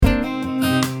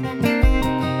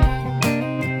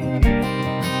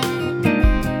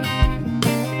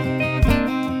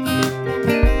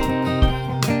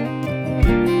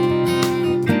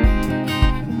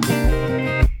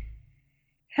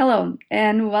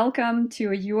and welcome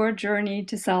to Your Journey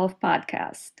to Self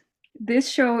podcast. This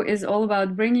show is all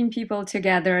about bringing people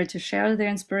together to share their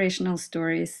inspirational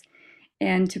stories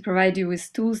and to provide you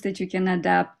with tools that you can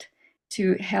adapt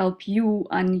to help you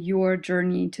on your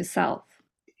journey to self.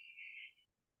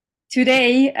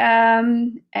 Today,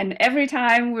 and every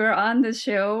time we're on the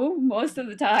show, most of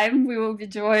the time, we will be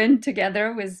joined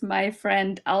together with my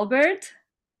friend Albert,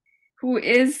 who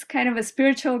is kind of a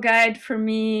spiritual guide for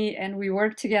me, and we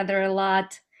work together a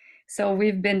lot. So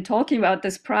we've been talking about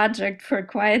this project for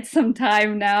quite some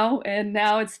time now, and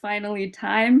now it's finally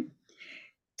time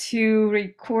to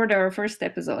record our first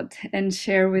episode and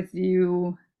share with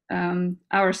you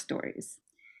our stories.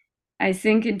 I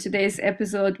think in today's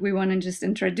episode, we want to just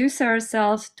introduce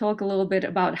ourselves, talk a little bit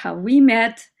about how we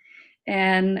met,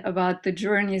 and about the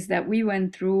journeys that we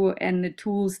went through and the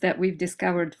tools that we've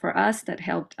discovered for us that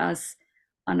helped us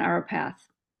on our path.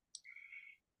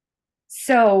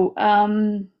 So,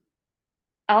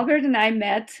 Albert and I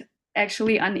met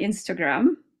actually on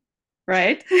Instagram,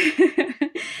 right?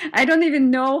 I don't even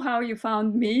know how you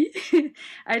found me.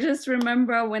 I just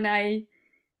remember when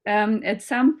at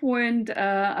some point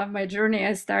of my journey,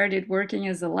 I started working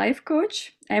as a life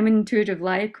coach. I'm an intuitive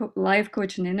life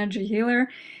coach and energy healer.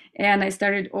 And I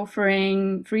started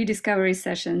offering free discovery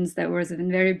sessions. That was in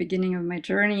the very beginning of my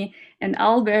journey. And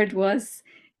Albert was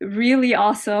really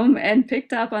awesome and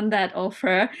picked up on that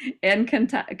offer and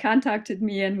contacted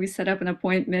me, and we set up an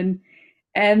appointment.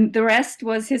 And the rest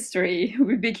was history.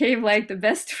 We became like the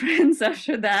best friends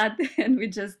after that, and we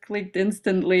just clicked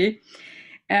instantly.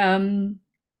 I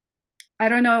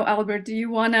don't know, Albert, do you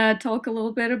want to talk a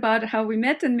little bit about how we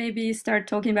met and maybe start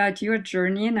talking about your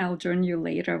journey, and I'll join you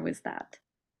later with that?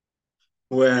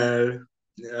 Well,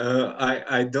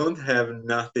 I don't have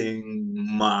nothing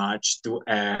much to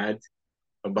add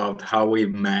about how we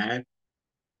met.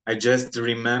 I just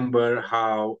remember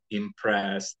how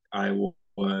impressed I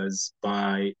was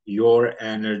by your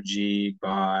energy,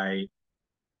 by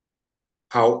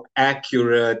how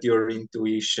accurate your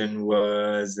intuition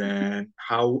was, and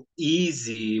how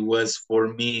easy it was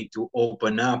for me to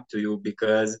open up to you.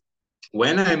 Because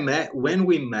when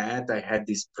we met, I had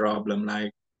this problem,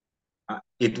 like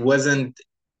it wasn't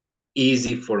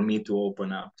easy for me to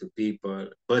open up to people.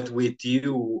 But with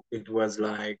you, it was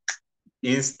like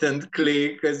instant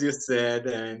click, as you said,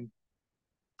 and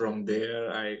from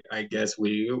there, I guess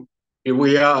we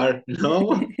are,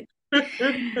 no?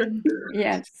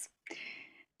 Yes,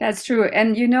 that's true.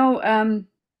 And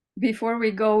before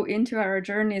we go into our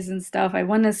journeys and stuff, I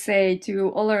want to say to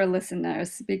all our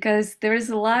listeners, because there's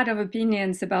a lot of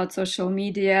opinions about social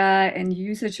media and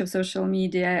usage of social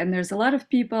media, and there's a lot of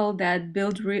people that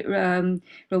build real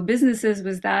businesses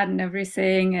with that and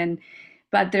everything.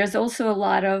 But there's also a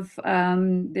lot of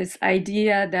this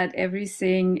idea that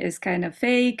everything is kind of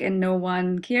fake and no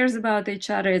one cares about each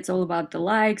other. It's all about the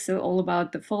likes, all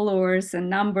about the followers and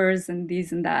numbers and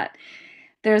these and that.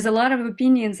 There's a lot of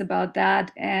opinions about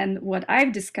that. And what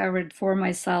I've discovered for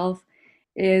myself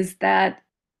is that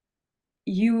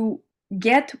you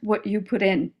get what you put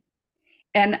in.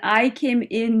 And I came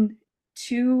in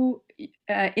to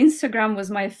Instagram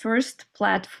was my first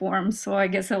platform. So I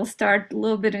guess I'll start a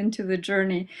little bit into the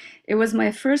journey. It was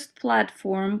my first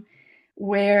platform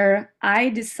where I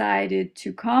decided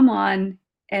to come on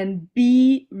and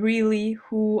be really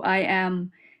who I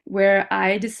am, where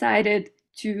I decided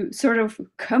to sort of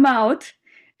come out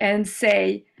and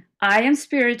say, I am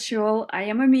spiritual, I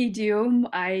am a medium,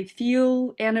 I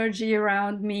feel energy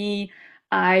around me,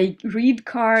 I read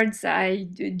cards, I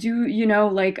do,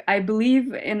 like I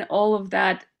believe in all of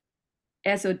that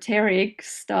esoteric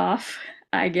stuff,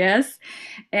 I guess.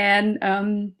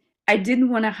 And I didn't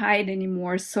want to hide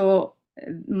anymore. So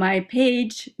my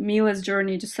page, Mila's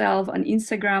Journey to Self on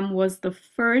Instagram, was the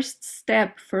first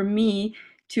step for me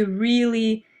to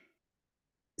really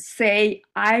say,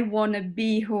 I want to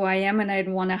be who I am and I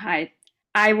don't want to hide.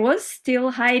 I was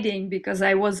still hiding because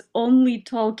I was only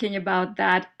talking about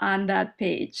that on that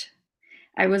page.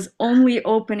 I was only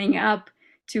opening up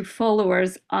to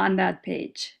followers on that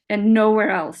page and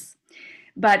nowhere else.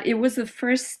 But it was the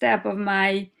first step of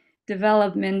my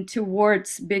development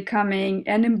towards becoming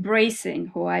and embracing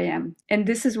who I am. And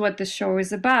this is what the show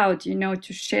is about,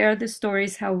 to share the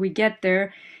stories, how we get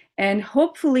there, and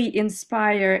hopefully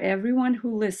inspire everyone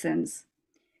who listens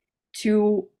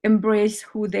to embrace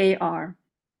who they are.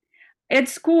 At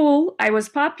school, I was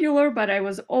popular, but I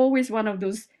was always one of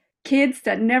those kids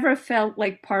that never felt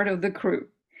like part of the crew.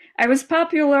 I was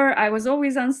popular, I was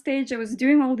always on stage, I was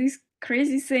doing all these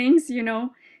crazy things,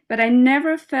 but I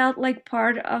never felt like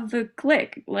part of the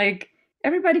clique. Like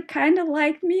everybody kind of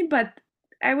liked me, but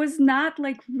I was not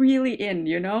like really in,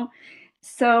 you know?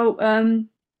 So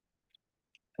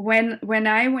when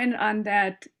I went on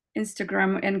that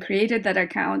Instagram and created that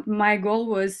account, my goal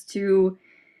was to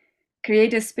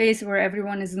create a space where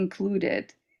everyone is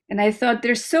included. And I thought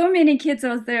there's so many kids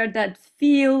out there that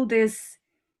feel this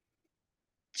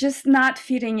just not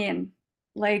fitting in.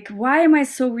 Like, why am I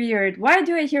so weird? Why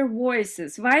do I hear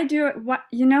voices? Why do what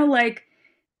you know, like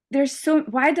there's so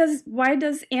why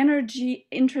does energy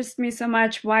interest me so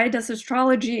much? Why does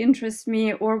astrology interest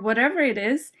me or whatever it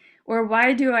is? Or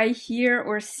why do I hear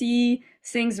or see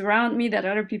things around me that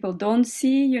other people don't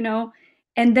see, you know?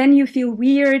 And then you feel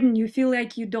weird and you feel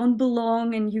like you don't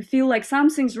belong and you feel like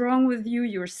something's wrong with you,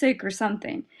 you're sick or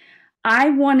something. I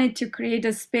wanted to create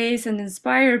a space and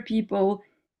inspire people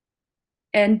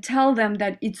and tell them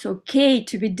that it's okay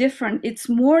to be different. It's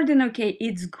more than okay.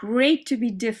 It's great to be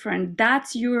different.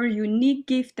 That's your unique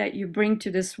gift that you bring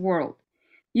to this world.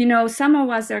 You know, some of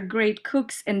us are great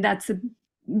cooks, and that's a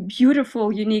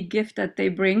beautiful, unique gift that they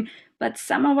bring. But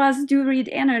some of us do read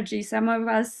energy. Some of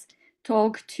us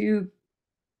talk to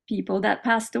people that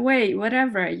passed away,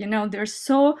 whatever. You know, there's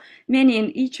so many,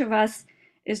 and each of us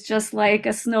is just like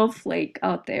a snowflake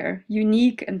out there,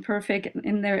 unique and perfect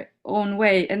in their own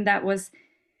way. And that was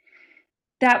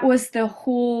the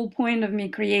whole point of me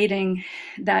creating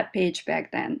that page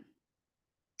back then.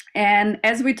 And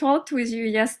as we talked with you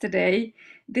yesterday,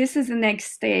 this is the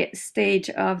next stage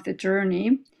of the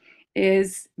journey,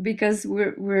 is because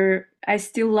I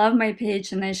still love my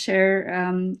page and I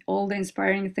share all the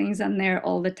inspiring things on there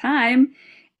all the time.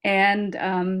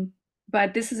 And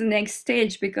but this is the next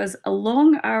stage because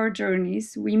along our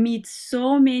journeys, we meet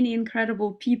so many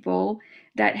incredible people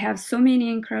that have so many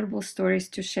incredible stories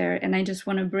to share. And I just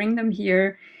want to bring them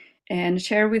here and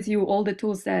share with you all the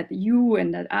tools that you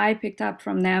and that I picked up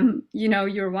from them. You know,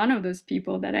 you're one of those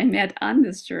people that I met on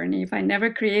this journey. If I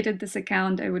never created this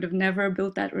account, I would have never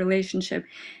built that relationship.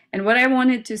 And what I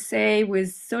wanted to say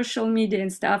with social media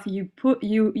and stuff,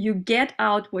 you get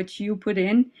out what you put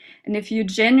in. And if you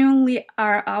genuinely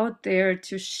are out there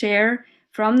to share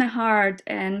from the heart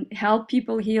and help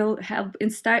people heal, help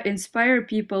inspire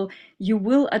people, you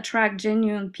will attract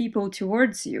genuine people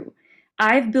towards you.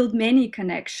 I've built many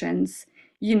connections,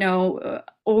 you know,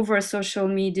 over social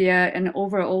media and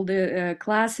over all the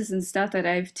classes and stuff that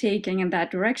I've taken in that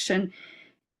direction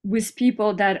with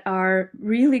people that are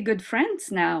really good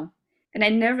friends now. And I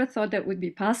never thought that would be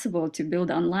possible to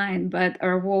build online, but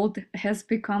our world has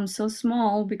become so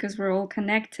small because we're all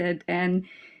connected. And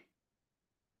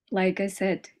like I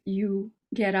said, you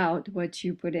get out what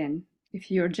you put in. If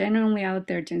you're genuinely out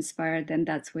there to inspire, then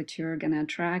that's what you're going to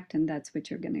attract and that's what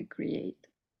you're going to create.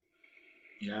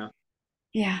 Yeah,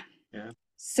 Yeah. yeah.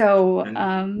 So,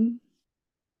 And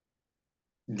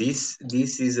this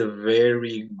is a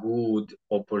very good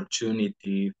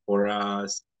opportunity for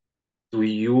us to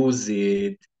use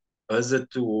it as a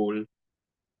tool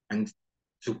and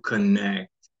to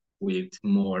connect with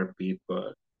more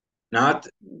people, not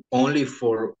only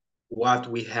for what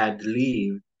we had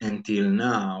lived until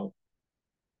now,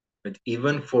 but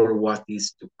even for what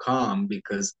is to come,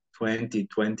 because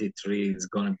 2023 is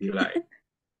going to be like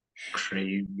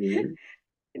crazy.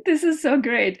 this is so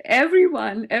great.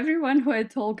 Everyone who I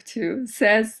talk to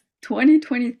says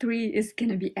 2023 is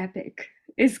going to be epic.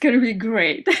 It's going to be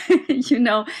great. You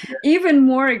know, even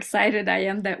more excited I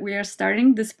am that we are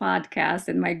starting this podcast.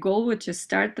 And my goal was to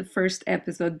start the first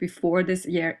episode before this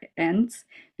year ends,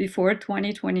 before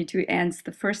 2022 ends.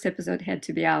 The first episode had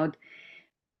to be out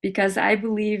because I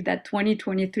believe that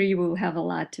 2023 will have a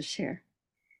lot to share.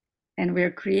 And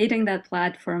we're creating that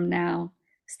platform now,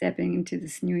 stepping into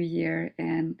this new year,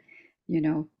 and you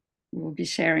know, we'll be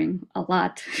sharing a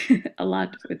lot a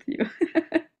lot with you.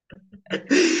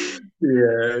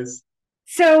 Yes.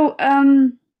 So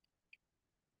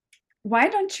why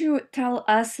don't you tell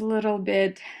us a little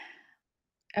bit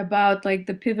about like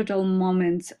the pivotal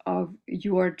moments of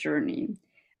your journey,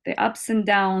 the ups and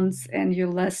downs and your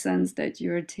lessons that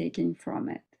you're taking from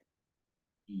it?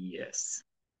 Yes,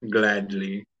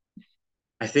 gladly.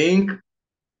 I think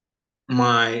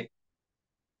my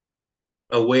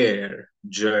aware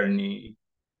journey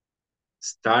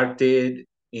started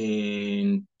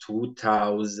in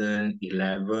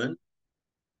 2011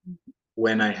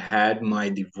 when I had my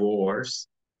divorce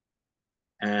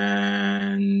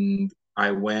and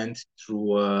I went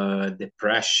through a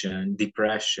depression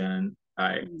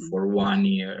like Mm. for 1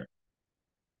 year.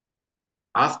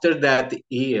 After that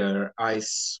year, I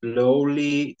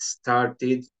slowly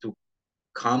started to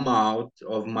come out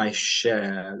of my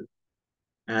shell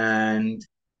and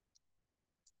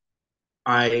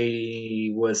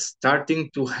I was starting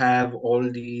to have all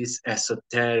these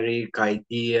esoteric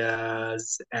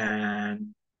ideas,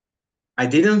 and I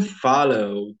didn't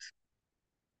follow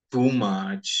too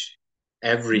much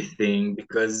everything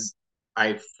because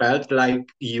I felt like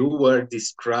you were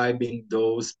describing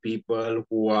those people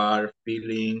who are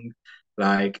feeling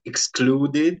like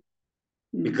excluded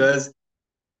Mm, because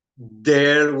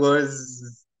there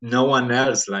was no one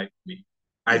else like me.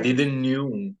 I yes. didn't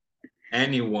knew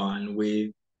anyone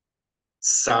with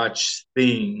such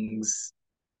things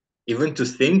even to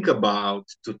think about,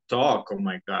 to talk. Oh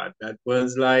my God, that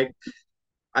was like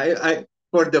I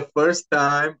for the first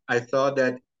time I thought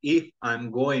that if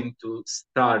I'm going to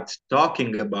start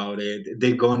talking about it,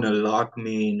 they're gonna lock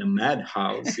me in a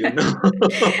madhouse, you I know.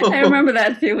 remember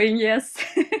that feeling, yes.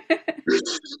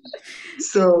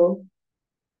 So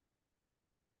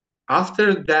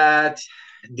after that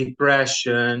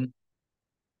depression,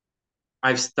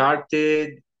 I've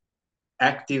started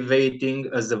activating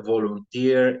as a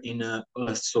volunteer in a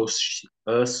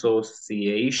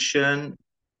association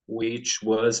which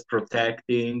was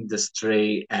protecting the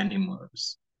stray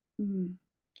animals. Mm,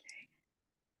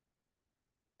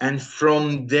 And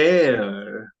from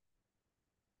there,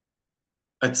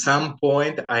 at some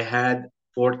point, I had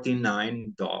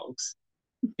 49 dogs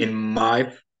in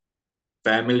my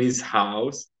family's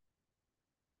house.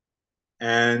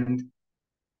 And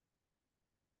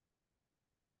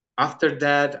after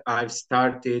that, I've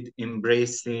started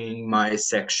embracing my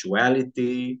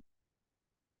sexuality.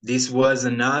 This was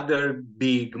another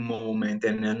big moment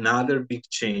and another big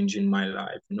change in my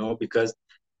life, because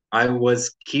I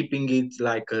was keeping it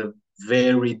like a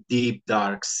very deep,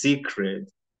 dark secret.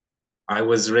 I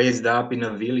was raised up in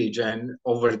a village, and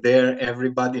over there,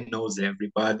 everybody knows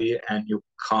everybody, and you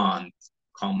can't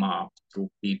come up to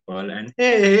people and,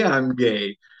 hey, I'm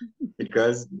gay,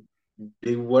 because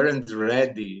they weren't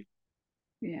ready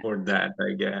yeah. for that,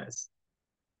 I guess.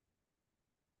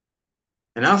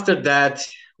 And after that,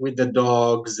 with the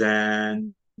dogs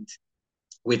and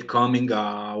with coming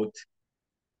out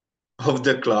of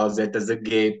the closet as a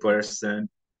gay person,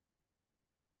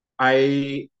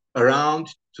 I around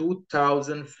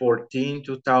 2014,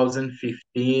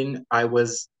 2015, I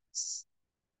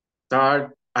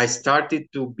started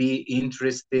to be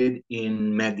interested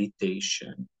in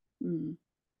meditation. Mm,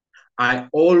 I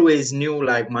always knew,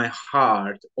 like my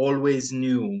heart always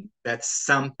knew that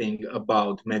something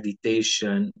about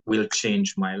meditation will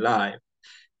change my life.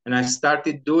 And I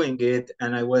started doing it,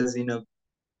 and I was in a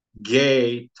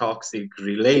gay toxic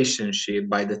relationship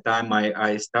by the time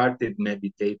I started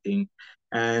meditating.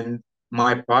 And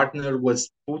my partner was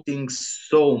putting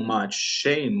so much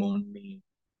shame on me.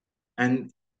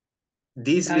 And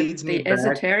this about leads me the back.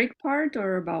 esoteric part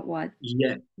or about what?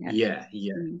 Yeah, Yeah. yeah,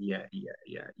 yeah, Mm, yeah, yeah,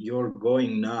 yeah. You're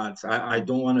going nuts. I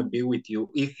don't want to be with you.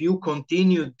 If you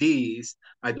continue this,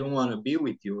 I don't want to be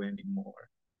with you anymore.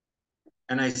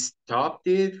 And I stopped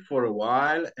it for a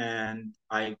while, and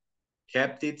I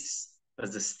kept it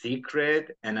as a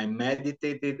secret, and I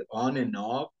meditated on and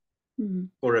off mm,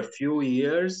 for a few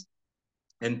years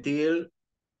until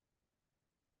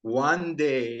one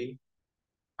day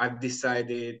I've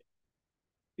decided,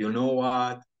 you know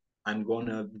what? I'm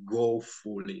gonna go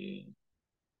fully.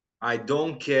 I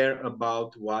don't care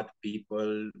about what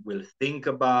people will think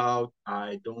about.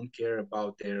 I don't care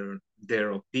about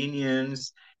their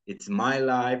opinions. It's my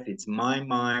life, it's my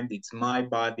mind, it's my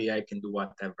body. I can do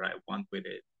whatever I want with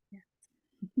it.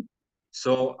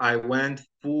 So I went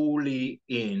fully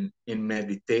in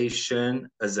meditation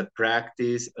as a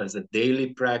practice, as a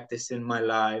daily practice in my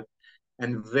life.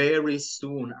 And very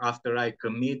soon after I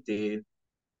committed,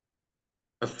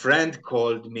 a friend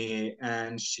called me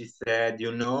and she said,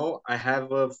 I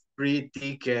have a free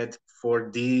ticket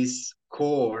for this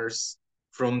course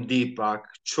from Deepak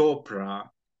Chopra.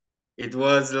 It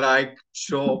was like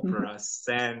Chopra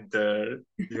Center.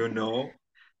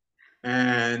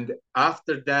 And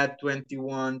after that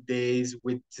 21 days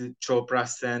with Chopra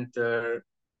Center,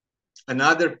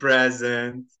 another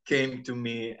present came to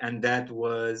me, and that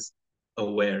was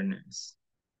awareness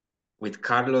with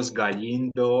Carlos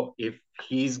Galindo. If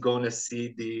he's gonna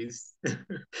see this,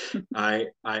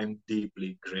 I'm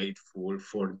deeply grateful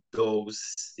for those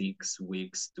 6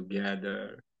 weeks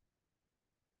together.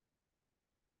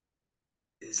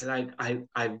 It's like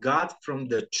I've got from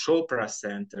the Chopra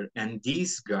Center and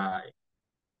this guy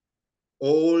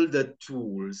all the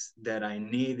tools that I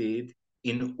needed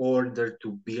in order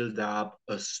to build up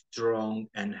a strong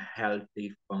and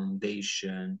healthy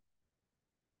foundation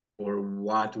for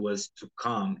what was to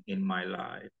come in my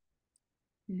life.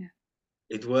 yeah.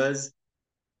 It was,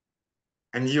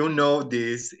 and you know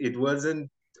this, it wasn't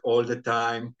all the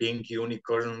time pink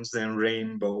unicorns and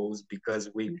rainbows because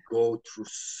we go through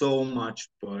so much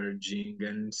purging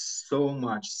and so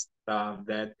much stuff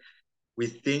that we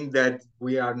think that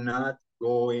we are not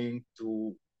going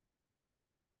to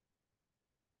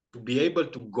be able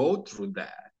to go through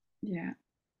that. Yeah.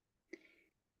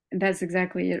 That's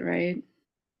exactly it, right?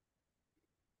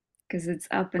 Because it's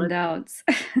up and But downs.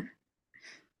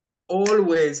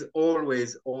 always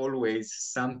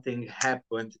something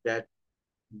happened that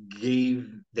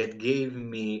gave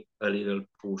me a little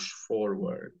push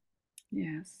forward.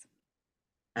 Yes.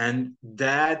 And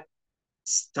that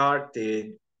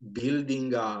started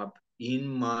building up in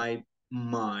my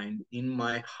mind, in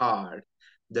my heart,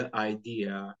 the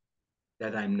idea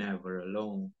that I'm never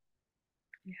alone.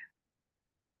 Yeah.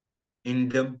 In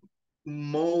the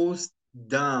most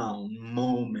down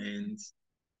moments,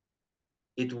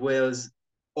 it was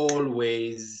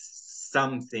always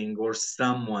something or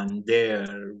someone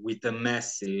there with a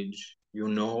message, you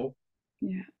know?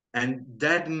 Yeah. And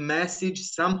that message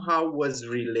somehow was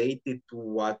related to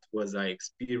what was I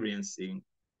experiencing.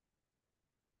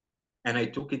 And I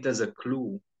took it as a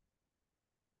clue.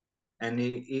 And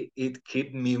it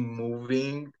kept me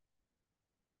moving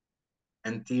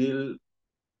until,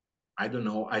 I don't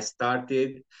know, I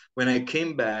started, when I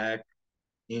came back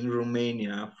in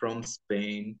Romania from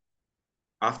Spain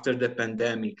after the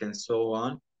pandemic and so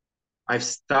on, I've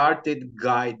started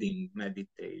guiding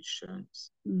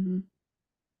meditations. Mm-hmm.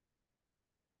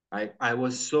 I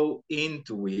was so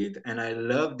into it and I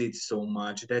loved it so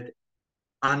much that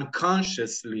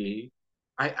unconsciously,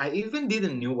 I even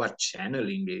didn't know what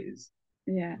channeling is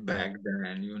Yeah. back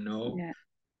then, you know? Yeah.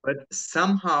 But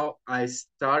somehow I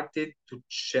started to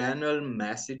channel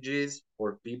messages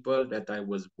for people that I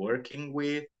was working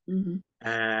with, Mm-hmm.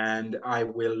 and I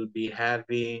will be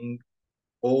having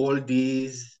all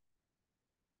these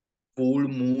full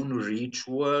moon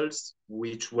rituals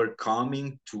which were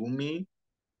coming to me.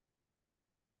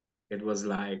 It was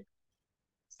like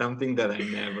something that I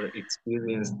never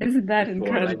experienced Isn't that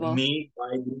before. Like incredible?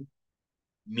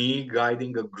 me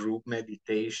guiding a group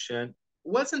meditation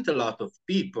wasn't a lot of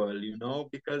people, you know,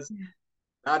 because Yeah.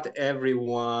 not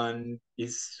everyone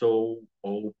is so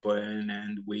open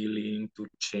and willing to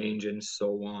change and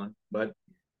so on. But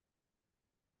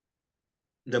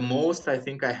the most, I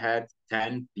think I had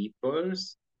 10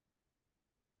 peoples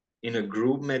in a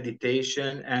group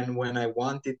meditation. And when I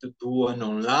wanted to do an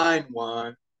online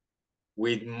one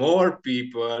with more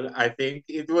people, I think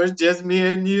it was just me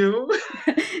and you.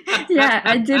 Yeah,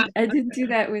 I did do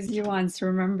that with you once,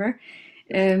 remember?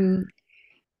 Um,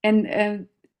 and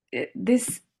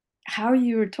this, how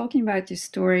you were talking about your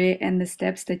story and the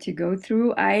steps that you go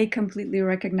through, I completely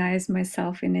recognize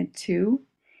myself in it too.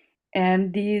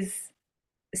 And these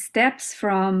steps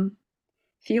from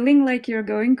feeling like you're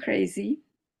going crazy,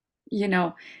 you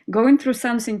know, going through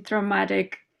something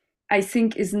traumatic, I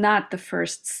think is not the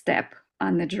first step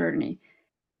on the journey.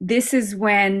 This is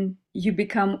when you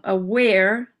become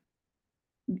aware.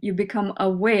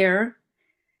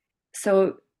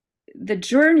 So the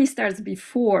journey starts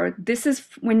before. This is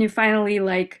when you finally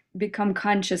like become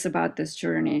conscious about this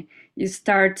journey. You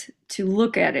start to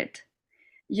look at it.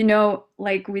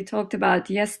 Like we talked about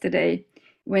yesterday,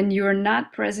 when you're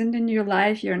not present in your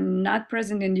life, you're not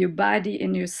present in your body,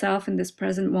 in yourself, in this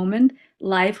present moment,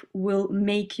 life will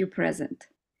make you present.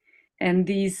 And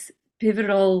these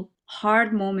pivotal,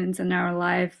 hard moments in our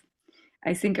life,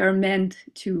 I think, are meant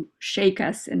to shake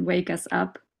us and wake us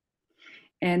up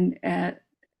and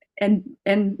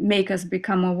make us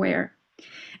become aware.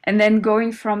 And then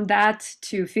going from that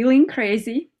to feeling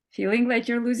crazy, feeling like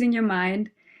you're losing your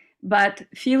mind, but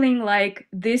feeling like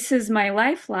this is my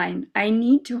lifeline. I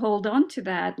need to hold on to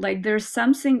that. Like there's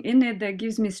something in it that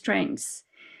gives me strength.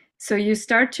 So you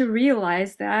start to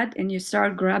realize that and you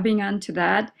start grabbing onto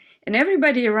that. And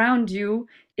everybody around you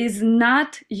is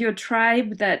not your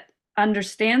tribe that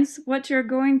understands what you're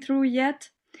going through yet.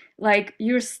 Like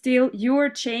you're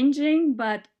changing,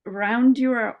 but around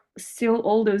you are still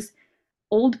all those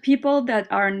old people that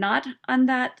are not on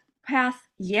that path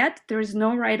yet. There's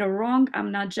no right or wrong.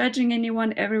 I'm not judging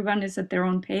anyone. Everyone is at their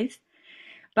own pace.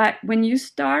 But when you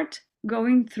start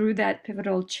going through that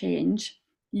pivotal change,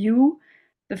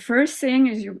 the first thing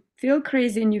is you feel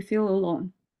crazy and you feel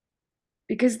alone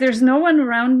because there's no one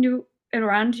around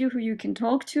you who you can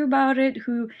talk to about it,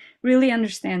 who really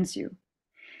understands you.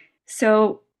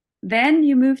 So then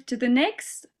you move to the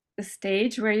next a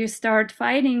stage where you start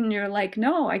fighting and you're like,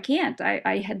 no, I can't.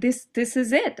 I had this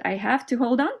is it. I have to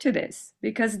hold on to this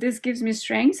because this gives me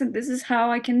strength and this is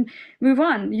how I can move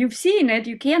on. You've seen it,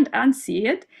 you can't unsee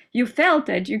it. You felt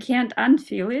it, you can't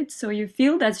unfeel it. So you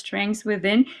feel that strength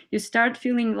within. You start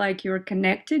feeling like you're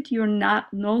connected. You're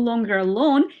not no longer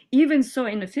alone. Even so,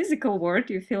 in the physical world,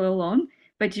 you feel alone,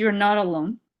 but you're not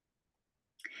alone.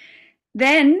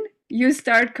 Then you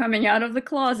start coming out of the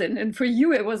closet, and for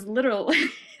you it was literal.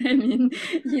 I mean,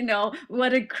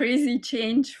 what a crazy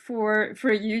change for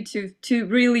you to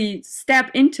really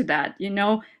step into that.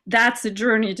 That's a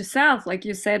journey to self. Like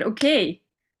you said, okay,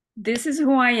 this is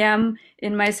who I am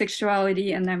in my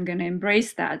sexuality, and I'm gonna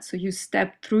embrace that. So you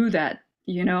step through that,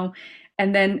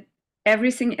 and then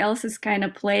everything else is kind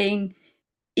of playing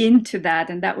into that,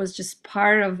 and that was just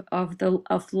part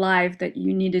of life that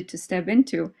you needed to step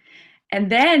into. And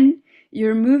then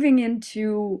you're moving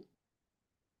into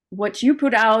what you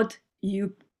put out,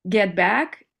 you get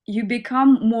back, you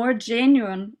become more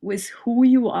genuine with who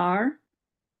you are.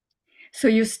 So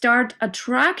you start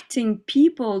attracting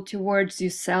people towards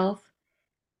yourself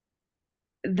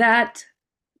that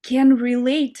can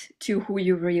relate to who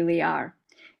you really are.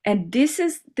 And this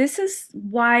is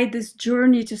why this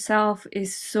journey to self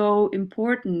is so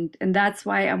important. And that's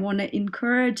why I want to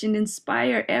encourage and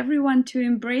inspire everyone to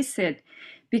embrace it.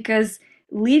 Because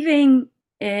living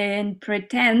in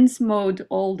pretense mode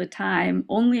all the time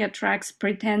only attracts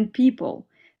pretend people.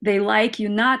 They like you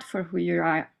not for who you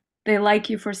are. They like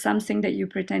you for something that you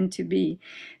pretend to be.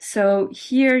 So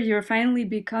here you're finally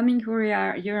becoming who you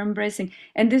are, you're embracing.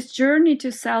 And this journey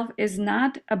to self is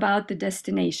not about the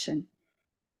destination.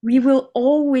 We will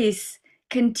always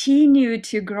continue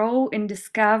to grow and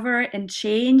discover and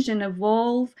change and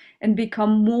evolve and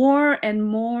become more and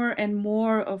more and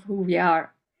more of who we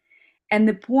are. And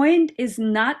the point is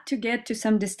not to get to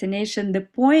some destination. The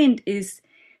point is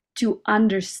to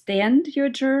understand your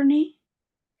journey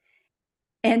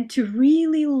and to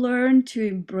really learn to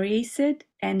embrace it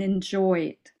and enjoy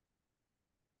it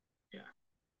Yeah,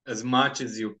 as much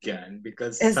as you can,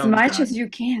 because as much sometimes as you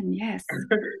can. Yes,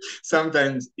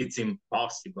 sometimes it's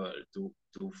impossible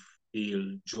to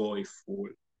feel joyful,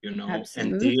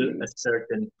 until a absolutely.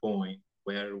 certain point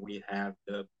where we have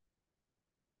the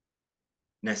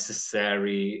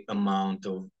necessary amount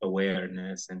of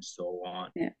awareness and so on.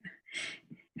 Yeah.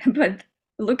 But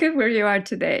look at where you are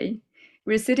today.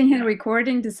 We're sitting here Yeah,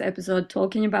 recording this episode,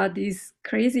 talking about these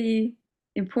crazy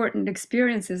important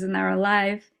experiences in our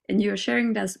life, and you're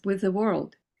sharing this with the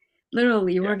world.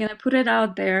 Literally, we're yeah, going to put it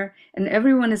out there and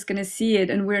everyone is going to see it,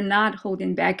 and we're not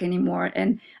holding back anymore.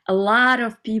 And a lot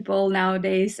of people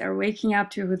nowadays are waking up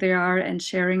to who they are and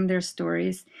sharing their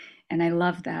stories. And I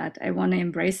love that. I want to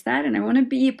embrace that and I want to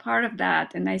be a part of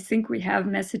that. And I think we have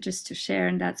messages to share,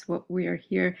 and that's what we are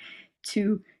here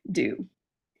to do.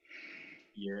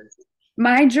 yes,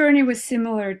 My journey was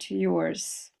similar to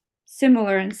yours,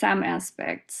 similar in some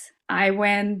aspects. I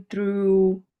went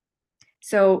through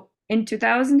so in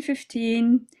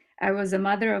 2015, I was a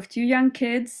mother of two young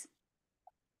kids.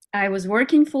 I was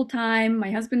working full time.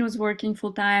 My husband was working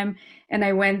full time, and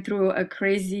I went through a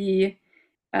crazy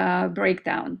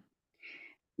breakdown.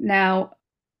 Now,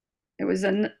 there was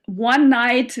one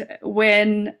night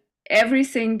when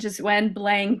everything just went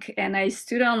blank, and I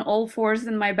stood on all fours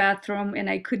in my bathroom and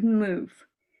I couldn't move.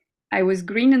 I was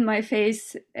green in my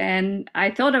face and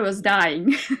I thought I was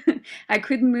dying. I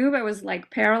couldn't move. I was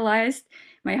like paralyzed.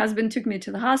 My husband took me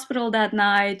to the hospital that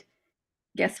night.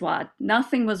 Guess what?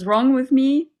 Nothing was wrong with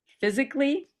me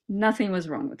physically. Nothing was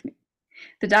wrong with me.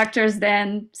 The doctors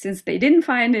then, since they didn't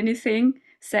find anything,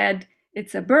 said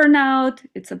it's a burnout,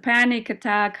 it's a panic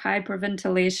attack,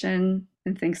 hyperventilation,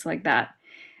 and things like that.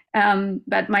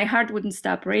 But my heart wouldn't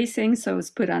stop racing, so I was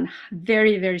put on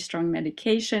very, very strong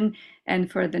medication.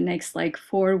 And for the next like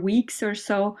 4 weeks or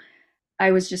so,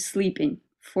 I was just sleeping.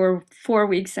 For 4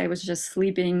 weeks, I was just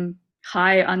sleeping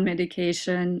high on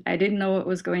medication. I didn't know what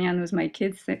was going on with my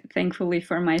kids. Thankfully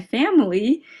for my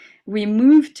family, we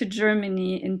moved to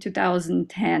Germany in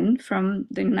 2010 from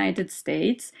the United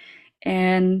States,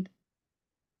 and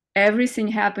everything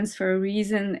happens for a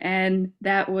reason. And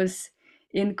that was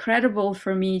incredible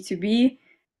for me to be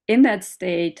in that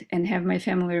state and have my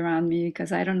family around me,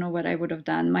 because I don't know what I would have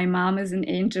done. My mom is an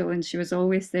angel and she was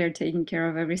always there taking care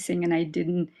of everything, and I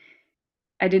didn't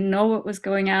know what was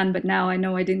going on, but now I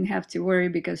know I didn't have to worry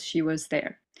because she was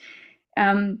there.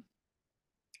 Um,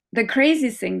 the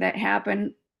craziest thing that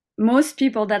happened, most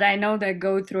people that I know that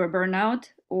go through a burnout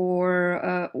or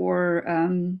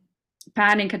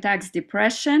panic attacks,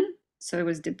 depression. So it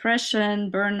was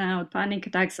depression, burnout, panic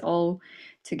attacks all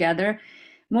together.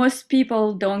 most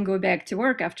people don't go back to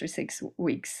work after 6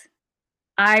 weeks.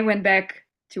 I went back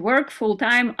to work full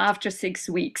time after 6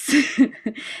 weeks.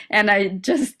 And I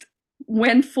just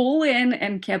went full in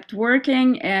and kept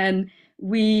working. And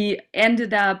we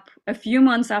ended up a few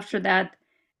months after that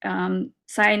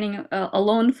signing a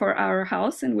loan for our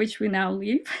house in which we now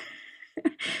live.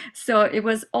 So it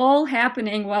was all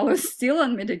happening while I was still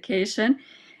on medication.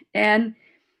 And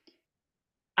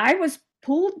I was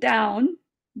pulled down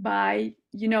by,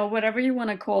 whatever you want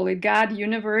to call it, God,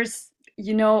 universe.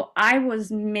 I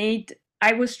was made,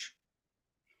 the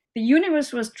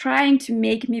universe was trying to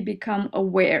make me become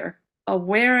aware of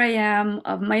where I am,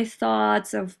 of my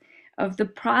thoughts, of the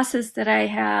process that I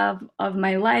have, of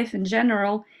my life in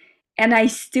general. And I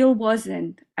still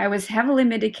wasn't. I was heavily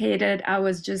medicated. I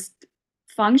was just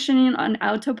functioning on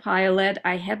autopilot.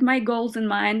 I had my goals in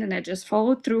mind and I just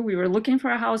followed through. We were looking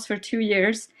for a house for 2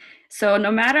 years. So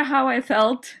no matter how I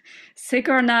felt, sick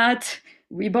or not,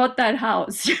 we bought that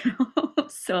house,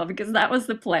 So because that was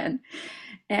the plan.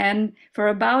 And for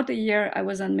about a year, I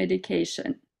was on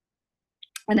medication.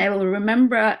 And I will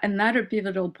remember another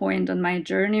pivotal point on my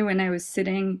journey when I was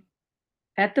sitting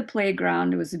at the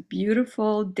playground. It was a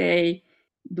beautiful day,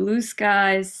 blue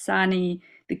skies, sunny.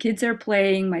 The kids are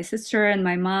playing. My sister and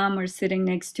my mom are sitting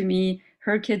next to me.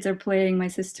 Her kids are playing, my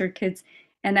sister kids.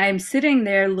 And I'm sitting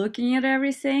there looking at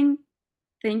everything,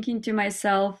 thinking to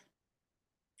myself,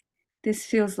 this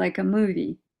feels like a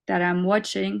movie that I'm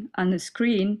watching on the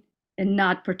screen and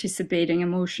not participating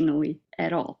emotionally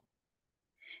at all.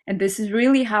 And this is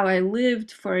really how I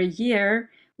lived for a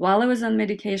year. While I was on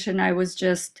medication, I was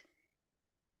just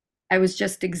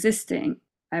existing.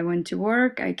 I went to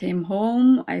work, I came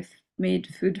home, I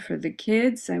made food for the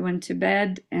kids, I went to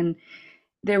bed, and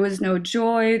there was no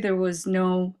joy,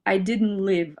 I didn't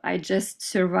live. I just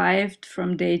survived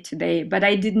from day to day, but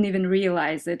I didn't even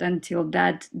realize it until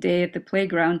that day at the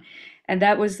playground. And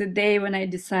that was the day when I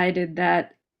decided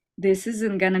that this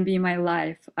isn't gonna be my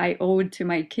life. I owe it to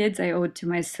my kids, I owe it to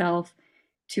myself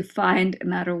to find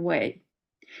another way.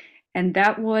 And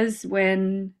that was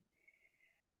when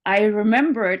I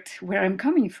remembered where I'm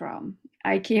coming from.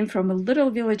 I came from a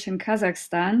little village in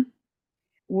Kazakhstan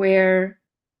where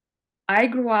I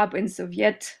grew up in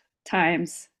Soviet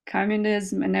times,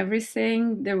 communism and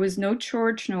everything. There was no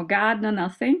church, no God, no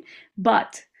nothing.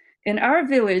 But in our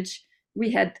village,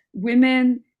 we had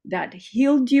women that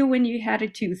healed you when you had a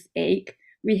toothache.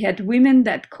 We had women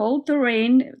that called the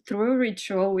rain through a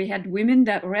ritual. We had women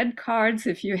that read cards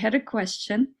if you had a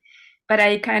question. But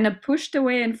I kind of pushed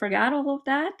away and forgot all of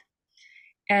that.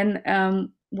 And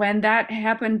when that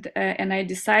happened, and I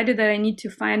decided that I need to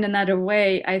find another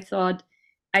way, I thought,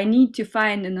 I need to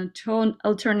find an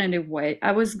alternative way.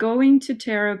 I was going to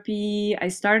therapy. I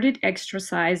started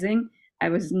exercising. I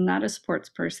was not a sports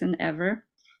person ever.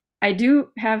 I do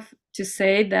have to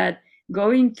say that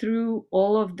going through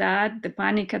all of that, the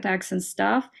panic attacks and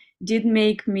stuff, did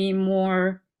make me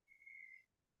more,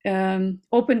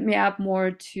 opened me up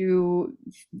more to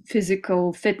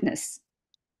physical fitness.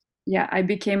 Yeah, I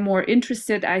became more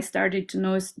interested. I started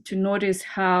to notice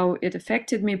how it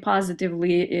affected me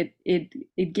positively.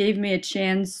 It gave me a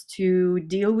chance to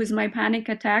deal with my panic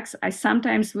attacks. I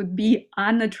sometimes would be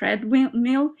on the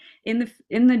treadmill in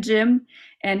the gym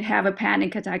and have a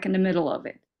panic attack in the middle of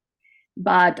it.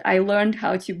 But I learned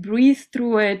how to breathe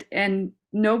through it, and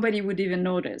nobody would even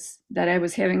notice that I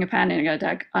was having a panic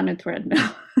attack on a treadmill.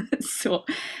 So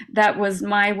that was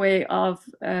my way of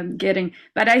getting,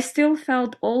 but I still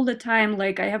felt all the time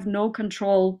like I have no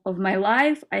control of my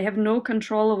life. I have no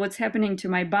control of what's happening to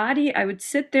my body. I would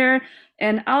sit there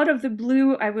and out of the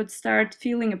blue, I would start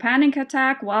feeling a panic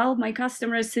attack while my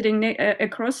customer is sitting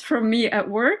across from me at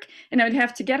work. And I would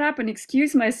have to get up and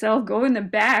excuse myself, go in the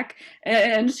back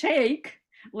and shake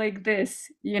like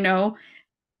this,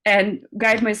 and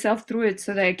guide myself through it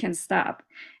so that I can stop.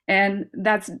 And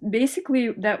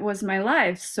that was my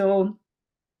life. So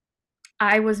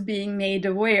I was being made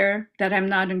aware that I'm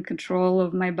not in control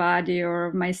of my body or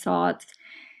of my thoughts.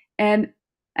 And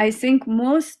I think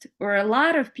most or a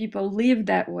lot of people live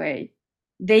that way.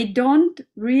 They don't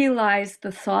realize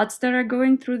the thoughts that are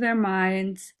going through their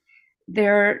minds.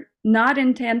 They're not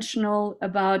intentional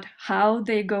about how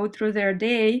they go through their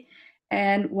day.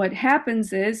 And what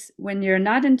happens is when you're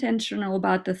not intentional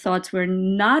about the thoughts, we're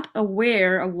not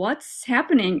aware of what's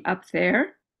happening up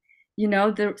there.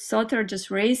 The thoughts are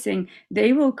just racing.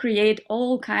 They will create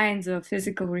all kinds of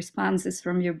physical responses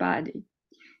from your body.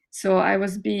 So I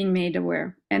was being made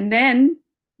aware. And then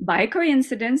by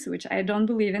coincidence, which I don't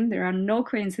believe in, there are no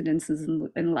coincidences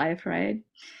in life, right?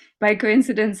 By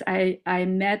coincidence, I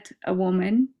met a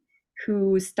woman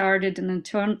who started an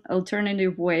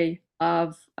alternative way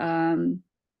of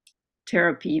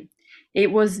therapy.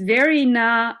 It was very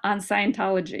nah on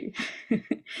Scientology.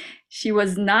 She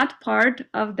was not part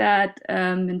of that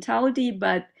mentality,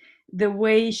 but the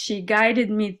way she guided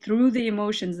me through the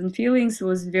emotions and feelings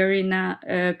was very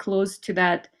close to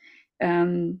that,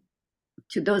 to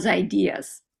those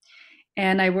ideas.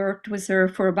 And I worked with her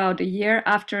for about a year.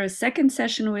 After a second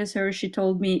session with her, she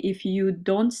told me, if you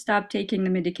don't stop taking the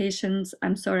medications,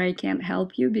 I'm sorry, I can't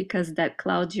help you, because that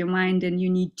clouds your mind and you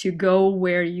need to go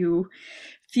where you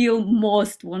feel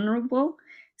most vulnerable.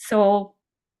 So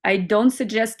I don't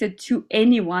suggest it to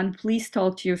anyone. Please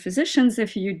talk to your physicians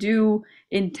if you do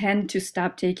intend to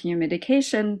stop taking your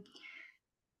medication.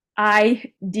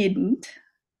 I didn't.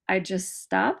 I just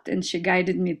stopped and she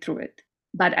guided me through it.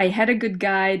 But I had a good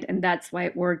guide and that's why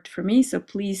it worked for me. So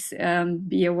please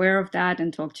be aware of that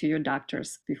and talk to your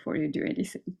doctors before you do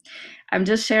anything. I'm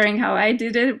just sharing how I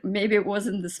did it. Maybe it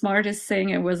wasn't the smartest thing.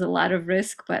 It was a lot of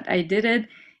risk, but I did it.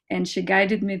 And she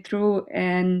guided me through.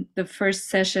 And the first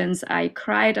sessions, I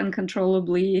cried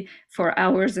uncontrollably for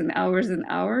hours and hours and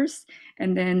hours.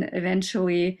 And then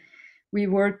eventually we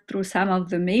worked through some of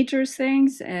the major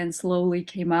things and slowly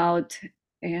came out.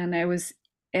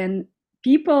 And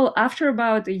people, after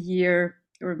about a year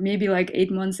or maybe like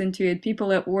 8 months into it,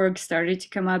 people at work started to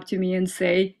come up to me and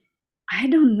say, I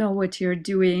don't know what you're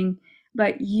doing,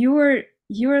 but you're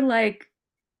like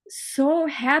so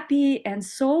happy and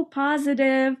so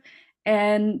positive,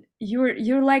 and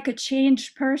you're like a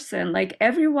changed person. Like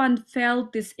everyone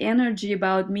felt this energy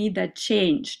about me that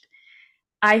changed.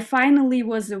 I finally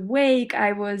was awake.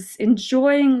 I was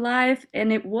enjoying life,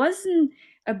 and it wasn't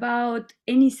about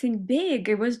anything big.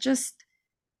 It was just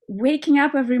waking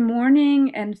up every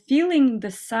morning and feeling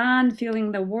the sun,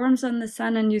 feeling the warmth on the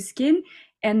sun on your skin,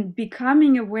 and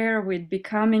becoming aware of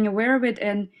it,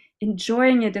 and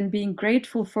enjoying it and being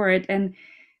grateful for it. And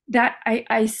that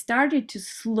I started to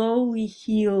slowly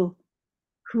heal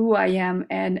who I am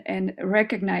and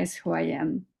recognize who I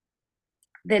am.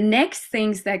 The next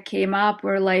things that came up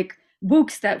were like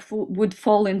books that would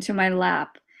fall into my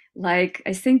lap. Like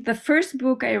I think the first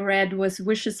book I read was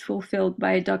Wishes Fulfilled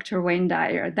by Dr. Wayne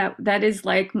Dyer. That is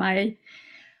like my,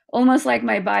 almost like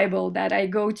my Bible that I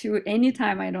go to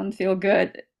anytime I don't feel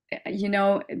good. You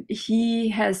know, he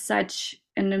has such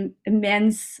an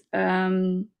immense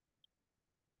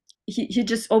he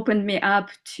just opened me up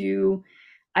to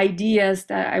ideas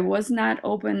that I was not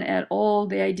open at all.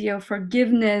 The idea of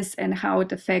forgiveness and how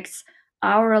it affects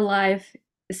our life,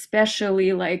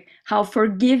 especially like how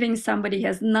forgiving somebody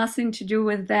has nothing to do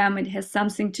with them. It has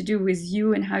something to do with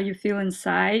you and how you feel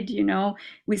inside, you know,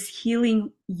 with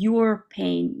healing your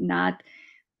pain, not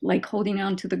like holding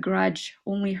on to the grudge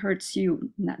only hurts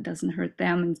you, that doesn't hurt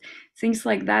them, and things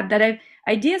like that.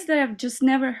 Ideas that I've just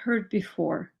never heard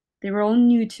before. They were all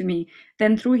new to me.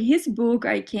 Then through his book,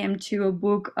 I came to a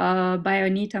book by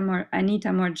Anita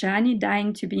Moorjani,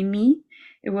 Dying to Be Me.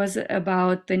 It was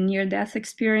about the near-death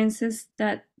experiences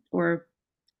that, or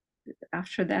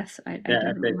after death, I That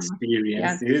don't remember.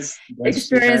 Yeah, experiences that she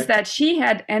experience had. that she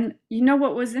had. And you know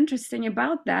what was interesting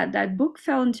about that? That book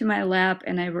fell into my lap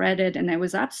and I read it and I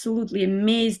was absolutely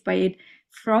amazed by it.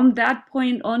 From that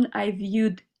point on, I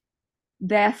viewed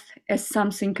death as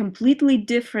something completely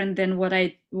different than what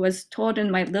I was taught in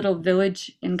my little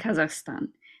village in Kazakhstan.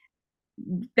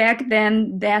 Back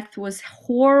then, death was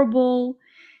horrible.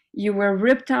 You were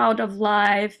ripped out of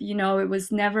life. You know, it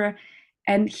was never.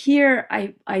 And here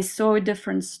I saw a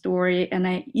different story, and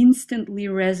I instantly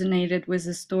resonated with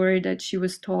the story that she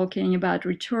was talking about,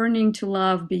 returning to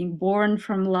love, being born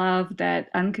from love, that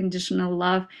unconditional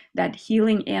love, that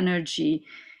healing energy,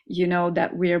 you know,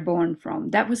 that we're born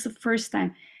from. That was the first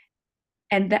time.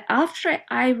 And after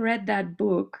I read that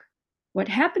book, what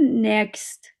happened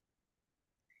next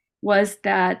was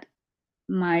that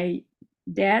my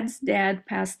dad's dad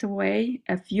passed away.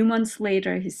 A few months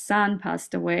later, his son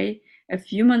passed away. A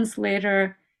few months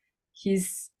later,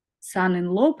 his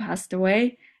son-in-law passed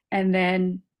away. And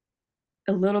then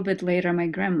a little bit later, my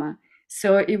grandma.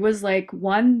 So it was like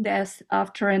one death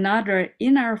after another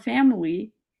in our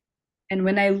family. And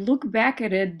when I look back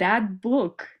at it, that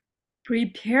book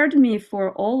prepared me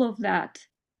for all of that,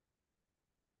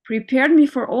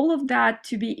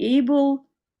 to be able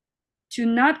to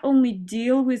not only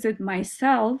deal with it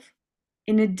myself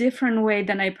in a different way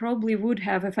than I probably would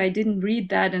have if I didn't read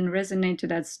that and resonate to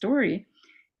that story,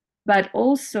 but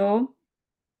also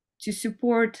to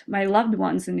support my loved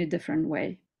ones in a different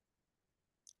way.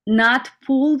 Not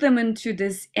pull them into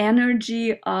this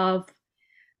energy of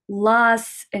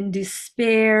loss and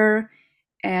despair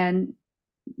and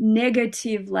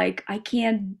negative, like I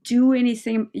can't do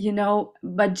anything,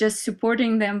 but just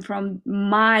supporting them from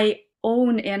my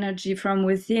own energy from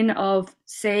within of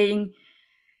saying,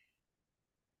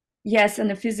 yes, and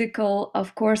the physical,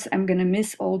 of course, I'm going to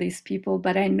miss all these people,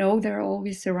 but I know they're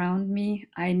always around me.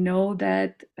 I know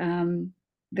that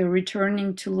they're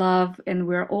returning to love and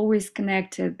we're always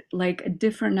connected, like a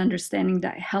different understanding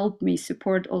that helped me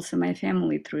support also my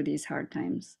family through these hard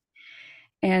times.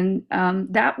 And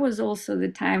that was also the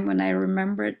time when I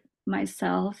remembered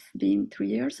myself being 3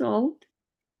 years old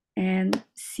and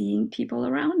seeing people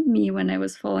around me when I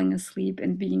was falling asleep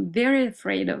and being very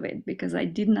afraid of it because I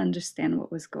didn't understand what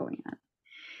was going on.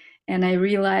 And I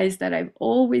realized that I've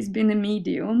always been a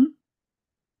medium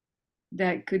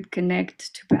that could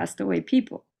connect to passed away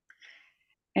people.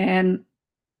 And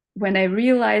when I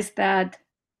realized that,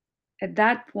 at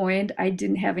that point, I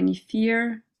didn't have any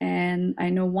fear. And I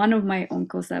know one of my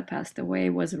uncles that passed away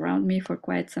was around me for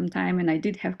quite some time. And I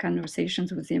did have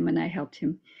conversations with him and I helped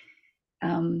him,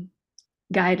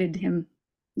 guided him,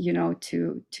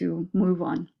 to move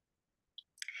on.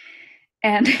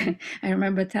 And I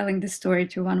remember telling this story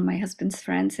to one of my husband's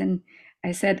friends, and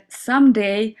I said,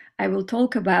 someday I will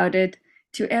talk about it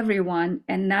to everyone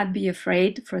and not be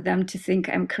afraid for them to think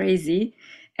I'm crazy.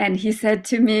 And he said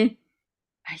to me,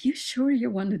 are you sure you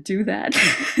want to do that?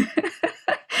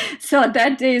 So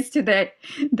that day is today.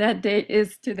 That day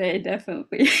is today,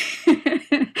 definitely.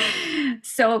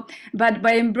 So, but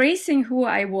by embracing who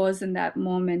I was in that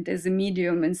moment as a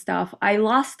medium and stuff, I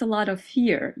lost a lot of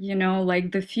fear,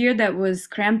 like the fear that was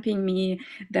cramping me,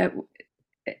 that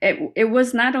it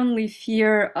was not only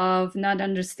fear of not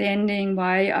understanding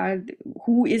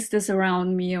who is this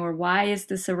around me or why is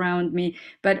this around me,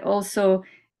 but also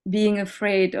being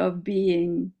afraid of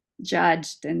being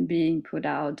judged and being put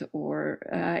out, or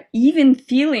even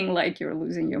feeling like you're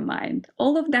losing your mind.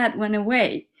 All of that went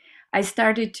away. I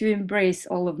started to embrace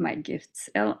all of my gifts,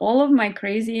 all of my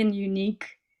crazy and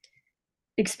unique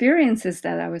experiences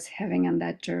that I was having on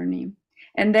that journey.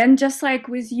 And then, just like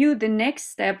with you, the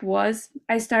next step was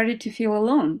I started to feel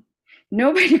alone.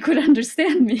 Nobody could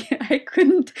understand me. I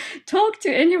couldn't talk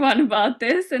to anyone about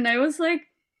this. And I was like,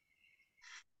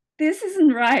 this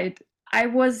isn't right. I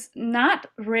was not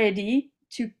ready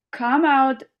to come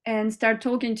out and start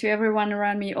talking to everyone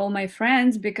around me, all my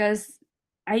friends, because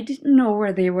I didn't know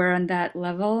where they were on that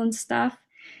level and stuff.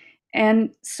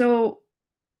 And so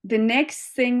the next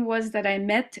thing was that I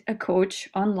met a coach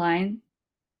online.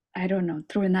 I don't know,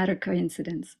 through another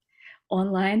coincidence,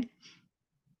 online.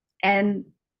 And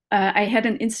I had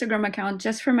an Instagram account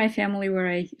just for my family where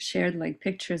I shared like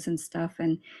pictures and stuff.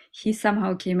 And he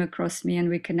somehow came across me and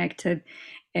we connected.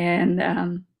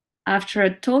 And after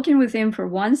talking with him for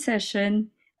one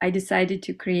session, I decided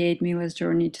to create Mila's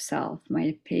Journey to Self,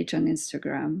 my page on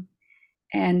Instagram,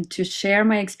 and to share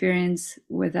my experience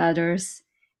with others.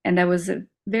 And that was a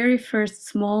very first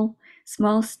small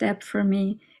step for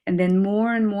me. And then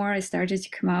more and more I started to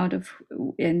come out of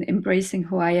and embracing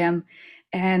who I am.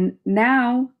 And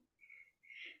now,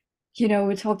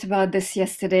 we talked about this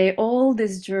yesterday, all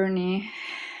this journey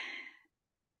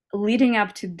leading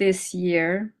up to this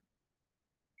year.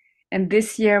 And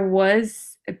this year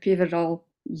was a pivotal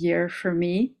year for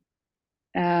me,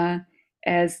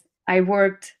 as I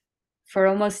worked for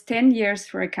almost 10 years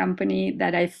for a company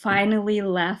that I finally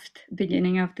left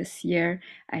beginning of this year.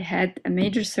 I had a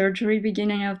major surgery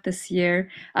beginning of this year.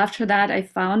 After that, I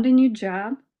found a new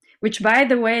job, which, by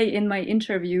the way, in my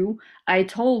interview, I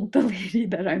told the lady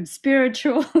that I'm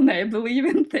spiritual and I believe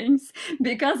in things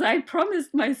because I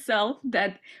promised myself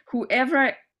that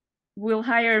whoever will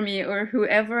hire me or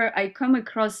whoever I come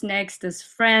across next as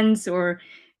friends or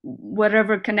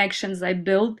whatever connections I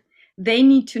build, they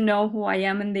need to know who I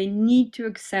am and they need to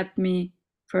accept me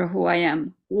for who I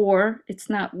am, or it's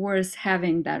not worth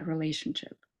having that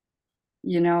relationship.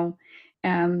 You know,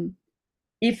 um,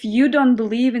 if you don't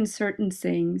believe in certain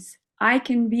things, I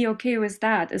can be okay with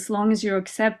that. As long as you're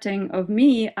accepting of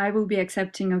me, I will be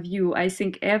accepting of you. I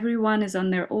think everyone is on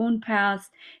their own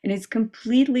path, and it's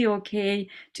completely okay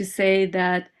to say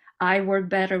that I work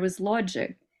better with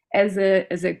logic. As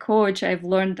a coach, I've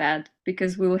learned that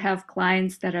because we'll have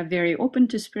clients that are very open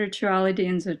to spirituality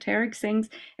and esoteric things,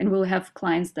 and we'll have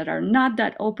clients that are not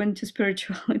that open to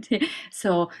spirituality.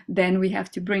 So then we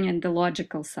have to bring in the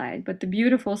logical side. But the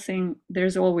beautiful thing,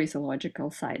 there's always a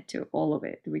logical side to all of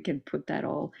it. We can put that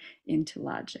all into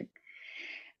logic.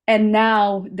 And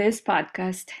now this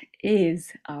podcast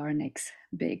is our next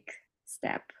big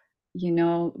step.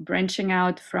 Branching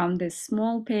out from this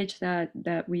small page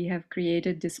that we have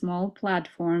created, the small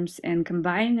platforms, and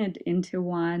combine it into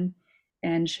one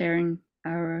and sharing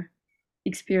our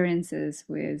experiences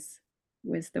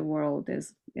with the world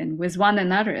as and with one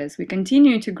another as we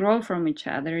continue to grow from each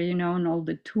other, and all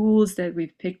the tools that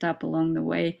we've picked up along the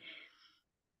way.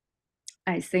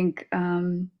 I think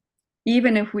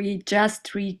even if we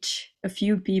just reach a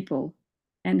few people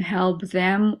and help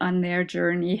them on their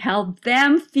journey, help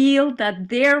them feel that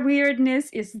their weirdness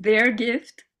is their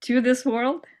gift to this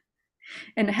world,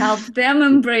 and help them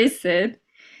embrace it,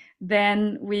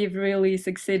 then we've really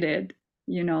succeeded.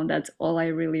 That's all I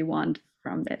really want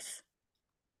from this.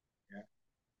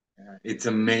 It's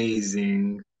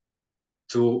amazing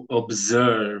to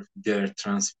observe their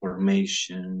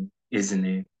transformation, isn't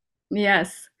it?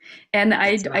 Yes. And I,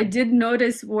 It's I like, did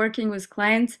notice working with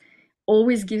clients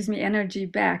always gives me energy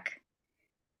back.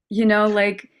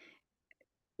 Like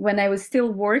when I was still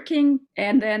working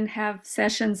and then have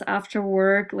sessions after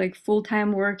work, like full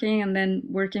time working and then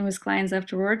working with clients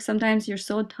after work, sometimes you're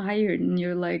so tired and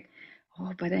you're like,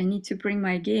 oh, but I need to bring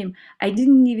my game. I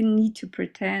didn't even need to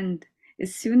pretend.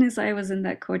 As soon as I was in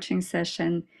that coaching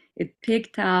session, it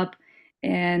picked up,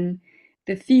 and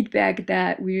the feedback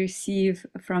that we receive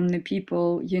from the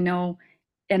people,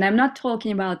 and I'm not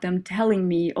talking about them telling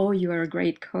me, oh, you are a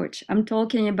great coach. I'm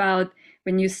talking about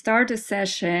when you start a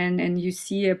session and you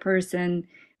see a person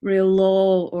real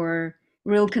low or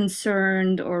real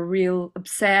concerned or real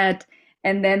upset,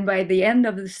 and then by the end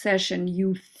of the session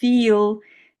you feel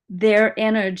their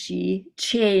energy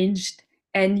changed,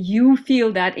 and you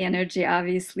feel that energy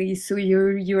obviously, so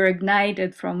you're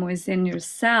ignited from within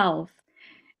yourself.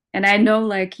 And I know,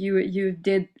 like, you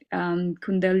did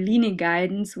Kundalini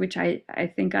guidance, which I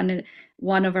think on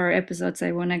one of our episodes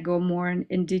I want to go more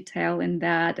in detail in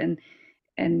that,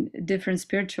 and different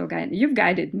spiritual guide. You've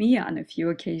guided me on a few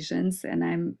occasions, and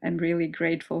I'm really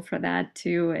grateful for that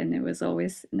too. And it was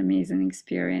always an amazing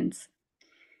experience.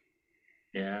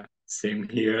 yeah, same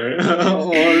here.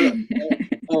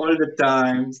 All the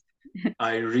times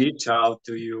I reach out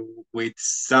to you with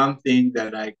something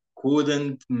that I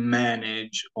couldn't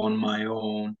manage on my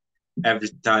own. Every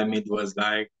time it was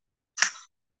like,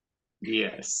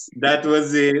 yes, that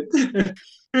was it.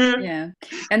 Yeah.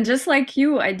 And just like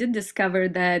you, I did discover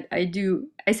that I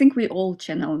think we all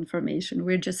channel information.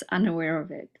 We're just unaware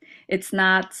of it. It's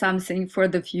not something for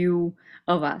the few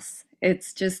of us.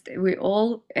 It's just we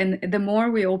all, and the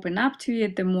more we open up to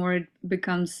it, the more it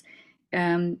becomes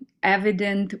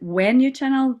evident when you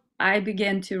channel. I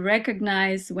began to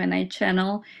recognize when I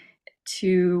channel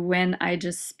to when I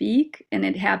just speak, and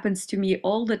it happens to me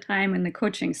all the time in the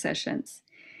coaching sessions,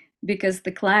 because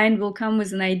the client will come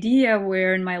with an idea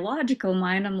where in my logical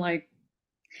mind I'm like,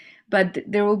 but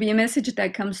there will be a message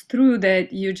that comes through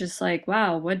that you're just like,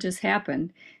 wow, what just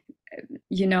happened?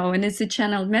 And it's a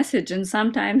channeled message. And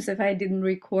sometimes if I didn't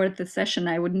record the session,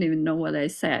 I wouldn't even know what I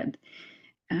said.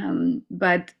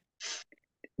 But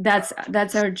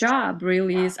that's our job,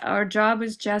 really. Is our job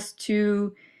is just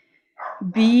to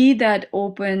be that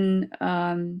open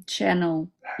channel,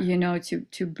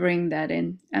 to bring that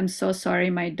in. I'm so sorry,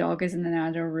 my dog is in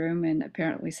another room and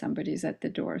apparently somebody's at the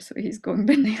door, so he's going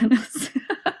bananas,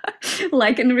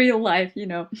 like in real life.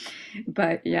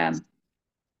 But yeah,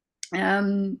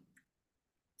 um,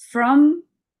 from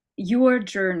your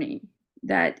journey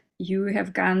that you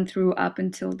have gone through up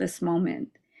until this moment,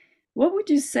 what would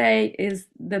you say is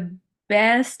the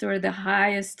best or the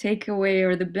highest takeaway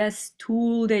or the best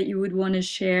tool that you would want to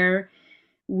share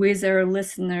with our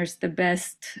listeners? The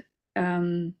best,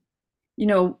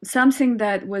 something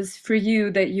that was for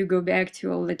you that you go back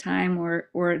to all the time,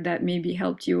 or that maybe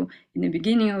helped you in the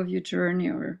beginning of your journey,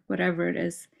 or whatever it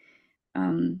is.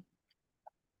 Um,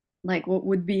 like, what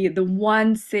would be the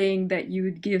one thing that you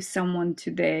would give someone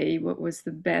today? What was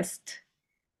the best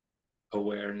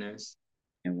Awareness,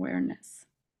 awareness?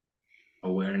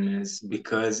 awareness,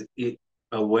 because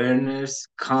awareness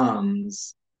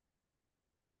comes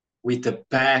with a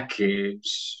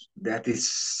package that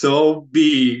is so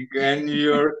big, and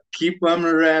you're keep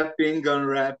unwrapping,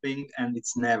 and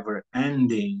it's never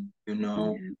ending.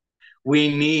 Yeah.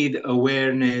 We need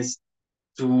awareness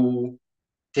to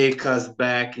take us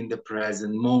back in the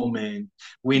present moment.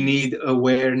 We Yes. need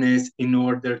awareness in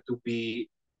order to be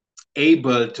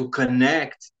able to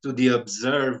connect to the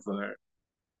observer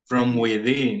from Yeah.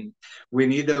 within. We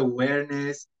need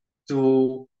awareness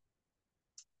to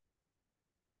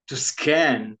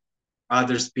scan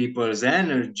others people's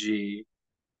energy.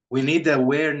 We need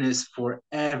awareness for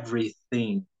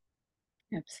everything.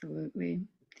 Absolutely.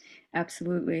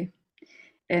 Absolutely.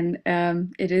 And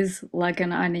it is like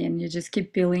an onion. You just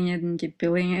keep peeling it and keep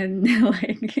peeling it,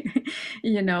 like,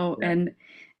 Yeah. and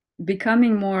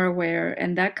becoming more aware,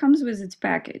 and that comes with its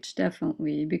package,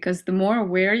 definitely, because the more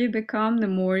aware you become, the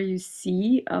more you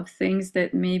see of things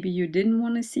that maybe you didn't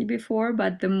want to see before,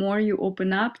 but the more you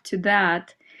open up to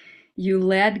that, you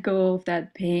let go of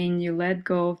that pain, you let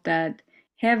go of that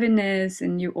heaviness,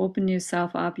 and you open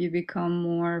yourself up, you become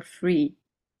more free.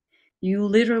 You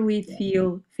literally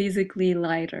feel physically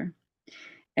lighter.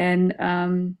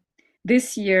 And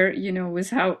this year, was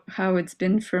how it's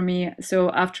been for me. So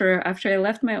after I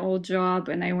left my old job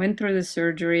and I went through the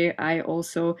surgery, I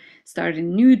also started a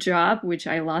new job, which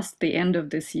I lost the end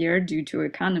of this year due to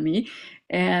economy.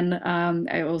 And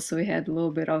I also had a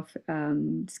little bit of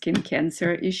skin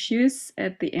cancer issues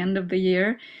at the end of the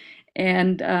year.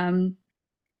 And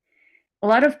a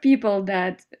lot of people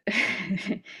that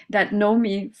that know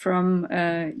me from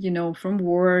from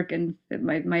work and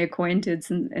my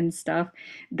acquaintance and stuff,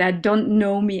 that don't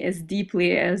know me as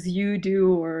deeply as you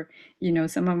do, or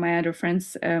some of my other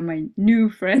friends, my new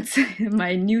friends,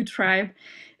 my new tribe,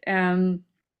 um,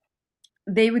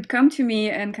 they would come to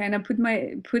me and kind of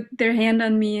put their hand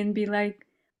on me and be like,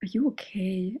 "Are you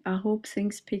okay? I hope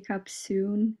things pick up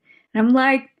soon." And I'm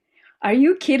like, "Are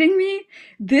you kidding me?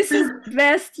 This is the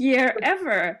best year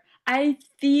ever." I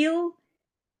feel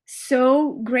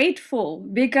so grateful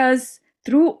because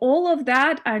through all of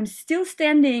that, I'm still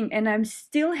standing and I'm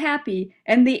still happy.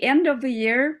 And the end of the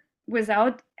year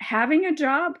without having a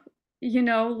job,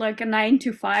 like a 9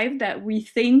 to 5 that we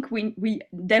think we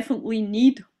definitely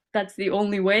need. That's the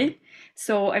only way.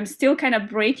 So I'm still kind of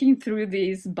breaking through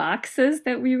these boxes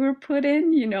that we were put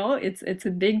in. It's a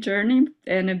big journey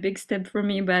and a big step for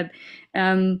me, but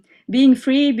being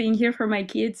free, being here for my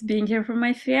kids, being here for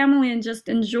my family, and just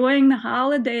enjoying the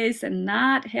holidays and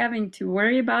not having to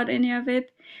worry about any of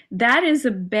it. That is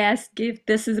the best gift.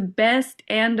 This is the best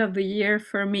end of the year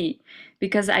for me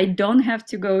because I don't have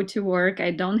to go to work.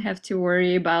 I don't have to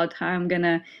worry about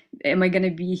am I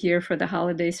gonna be here for the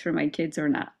holidays for my kids or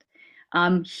not.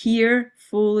 I'm here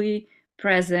fully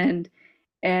present,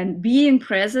 and being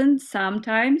present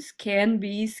sometimes can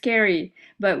be scary.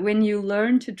 But when you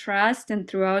learn to trust, and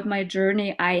throughout my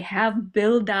journey, I have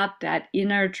built up that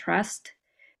inner trust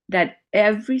that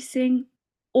everything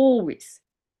always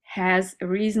has a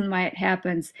reason why it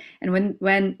happens. And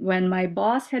when my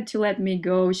boss had to let me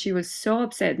go, she was so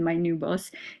upset. My new boss,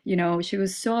 she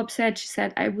was so upset. She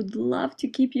said, "I would love to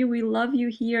keep you. We love you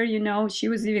here." She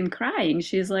was even crying.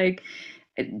 She's like,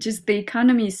 just the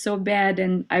economy is so bad,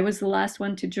 and I was the last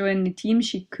one to join the team.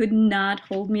 She could not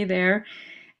hold me there,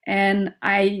 and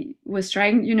I was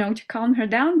trying, to calm her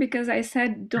down because I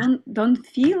said, don't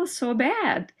feel so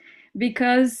bad,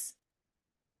 because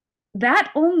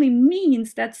that only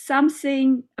means that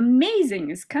something amazing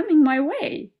is coming my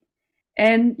way.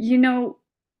 And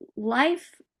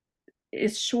life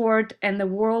is short and the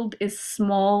world is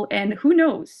small, and who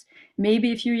knows,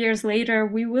 maybe a few years later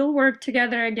we will work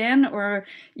together again, or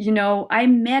I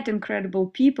met incredible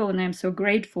people and I'm so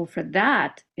grateful for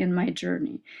that in my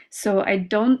journey. So I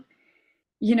don't,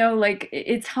 like,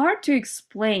 it's hard to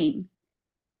explain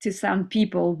to some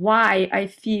people why I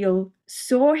feel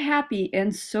so happy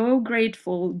and so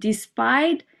grateful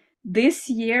despite this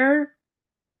year.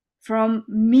 From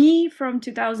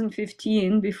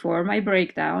 2015, before my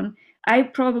breakdown, I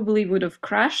probably would have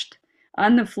crashed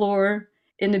on the floor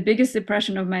in the biggest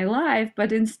depression of my life,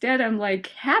 but instead I'm like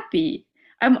happy.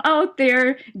 I'm out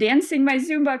there dancing my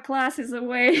Zumba classes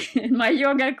away, in my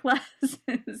yoga classes,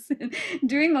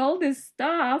 doing all this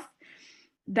stuff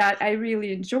that I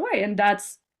really enjoy. And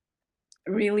that's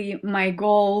really my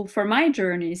goal for my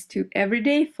journey, is to every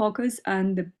day focus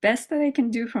on the best that I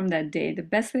can do from that day, the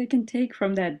best that I can take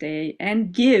from that day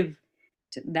and give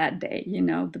to that day,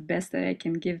 the best that I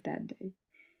can give that day.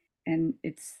 And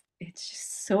it's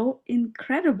just so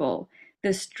incredible,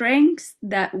 the strength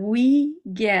that we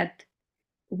get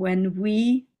when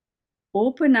we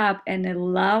open up and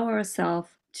allow ourselves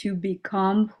to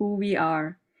become who we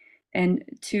are, and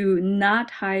to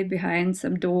not hide behind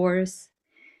some doors,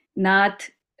 not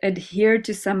adhere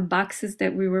to some boxes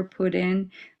that we were put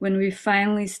in. When we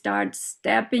finally start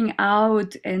stepping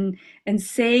out and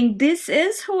saying, "This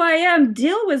is who I am,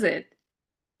 deal with it,"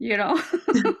 you know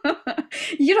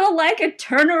you don't like it,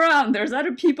 turn around, there's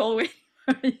other people waiting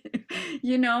for you.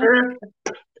 you know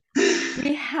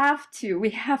we have to,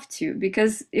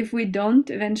 because if we don't,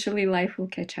 eventually life will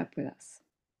catch up with us.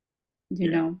 you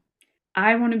Yeah. know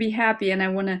I want to be happy, and I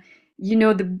want to,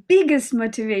 the biggest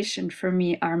motivation for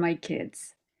me are my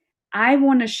kids. I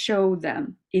want to show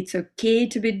them it's okay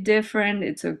to be different,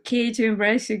 it's okay to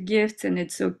embrace your gifts, and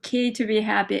it's okay to be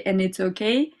happy, and it's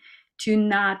okay to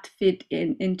not fit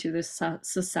into the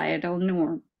societal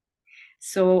norm.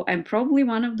 So I'm probably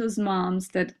one of those moms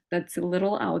that's a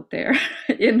little out there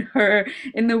in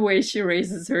the way she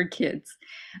raises her kids.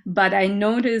 But I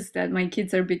noticed that my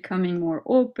kids are becoming more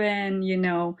open, you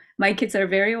know. My kids are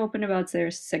very open about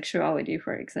their sexuality,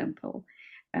 for example.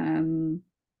 Um,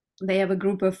 they have a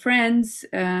group of friends.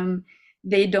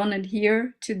 They don't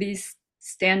adhere to these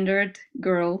standard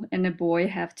girl and a boy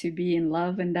have to be in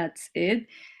love and that's it.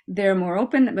 They're more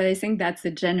open, but I think that's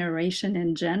the generation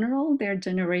in general. Their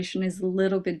generation is a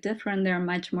little bit different. They're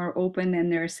much more open and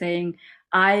they're saying,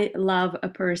 I love a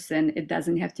person. It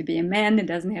doesn't have to be a man, it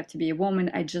doesn't have to be a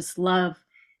woman. I just love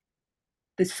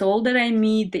the soul that I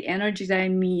meet, the energy that I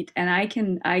meet, and I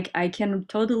can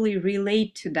totally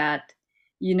relate to that.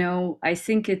 You know, I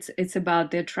think it's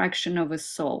about the attraction of a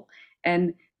soul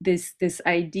and this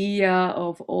idea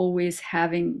of always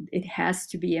having it has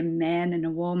to be a man and a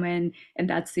woman and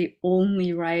that's the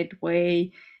only right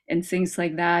way and things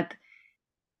like that,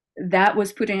 that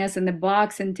was putting us in the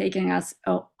box and taking us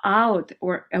out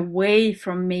or away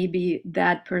from maybe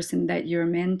that person that you're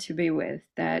meant to be with,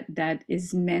 that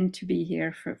is meant to be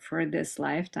here for this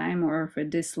lifetime or for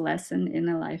this lesson in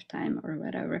a lifetime or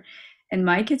whatever. And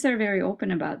my kids are very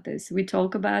open about this. We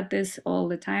talk about this all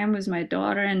the time with my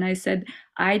daughter, and I said,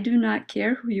 I do not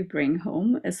care who you bring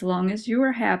home as long as you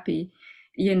are happy,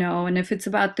 you know. And if it's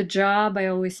about the job, I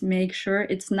always make sure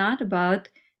it's not about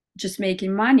just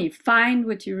making money. Find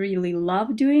what you really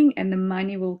love doing, and the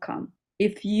money will come.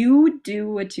 If you do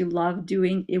what you love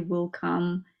doing, it will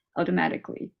come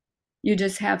automatically. You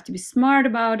just have to be smart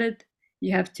about it.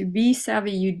 You have to be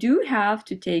savvy. You do have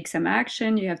to take some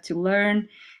action. You have to learn,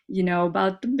 you know,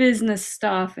 about the business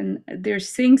stuff. And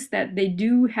there's things that they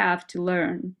do have to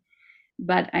learn.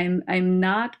 But I'm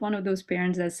not one of those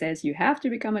parents that says you have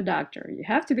to become a doctor, you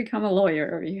have to become a lawyer,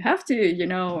 or you have to, you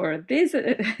know, or this,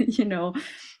 you know,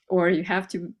 or you have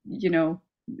to, you know,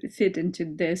 fit into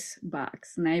this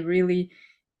box. And I really,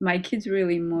 my kids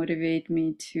really motivate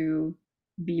me to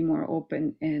be more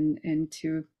open and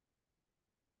to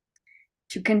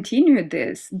continue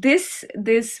this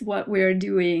what we're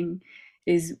doing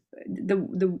is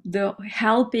the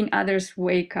helping others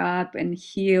wake up and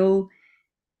heal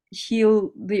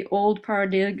the old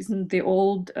paradigms and the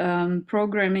old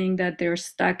programming that they're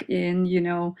stuck in, you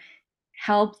know,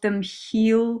 help them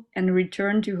heal and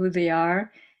return to who they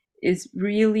are is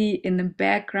really in the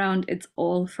background. It's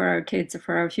all for our kids,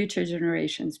 for our future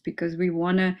generations, because we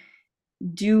want to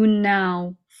do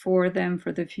now for them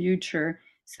for the future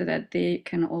so that they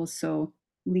can also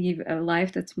live a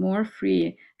life that's more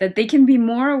free, that they can be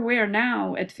more aware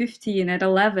now at 50 and at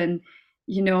 11,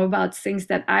 you know, about things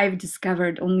that I've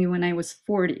discovered only when I was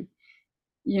 40.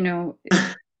 You know,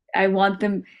 I want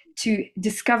them to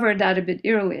discover that a bit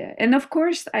earlier. And of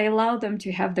course, I allow them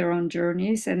to have their own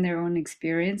journeys and their own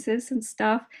experiences and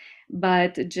stuff.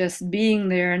 But just being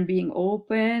there and being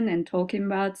open and talking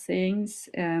about things,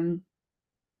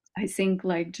 I think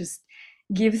like just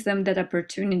gives them that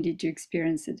opportunity to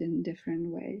experience it in a different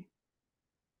way.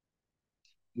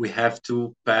 We have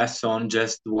to pass on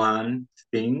just one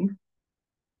thing.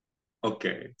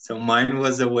 Okay, so mine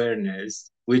was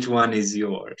awareness. Which one is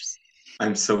yours?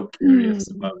 I'm so curious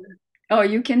about Hmm. Oh,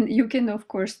 you can of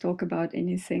course talk about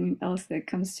anything else that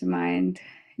comes to mind.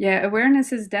 Yeah,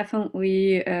 awareness is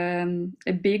definitely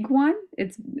a big one.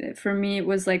 It's for me it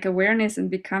was like awareness and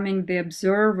becoming the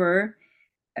observer.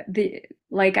 The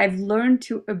like I've learned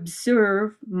to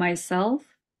observe myself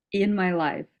in my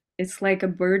life. It's like a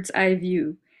bird's eye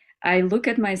view. I look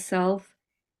at myself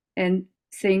and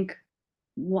think,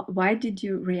 why did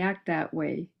you react that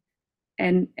way?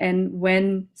 And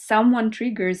when someone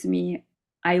triggers me,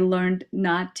 I learned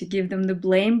not to give them the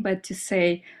blame, but to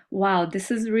say, wow,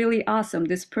 this is really awesome.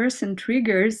 This person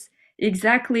triggers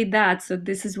exactly that. So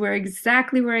this is where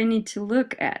exactly where I need to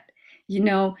look at, you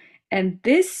know, and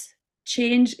this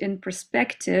change in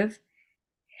perspective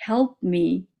helped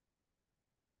me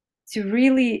to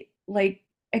really like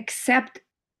accept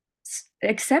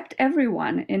accept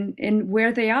everyone in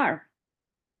where they are.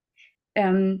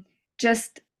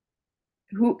 Just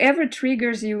whoever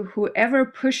triggers you, whoever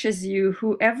pushes you,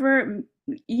 whoever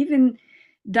even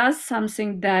does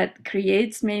something that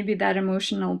creates maybe that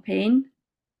emotional pain,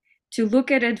 to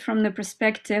look at it from the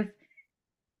perspective,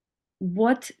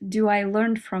 what do I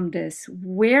learn from this?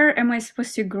 Where am I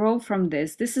supposed to grow from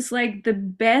this? This is like the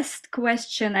best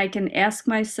question I can ask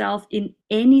myself in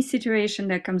any situation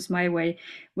that comes my way.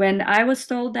 When I was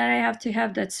told that I have to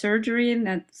have that surgery and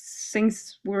that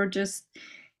things were just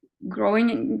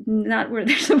growing not where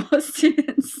they're supposed to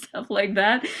and stuff like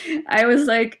that, I was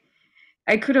like,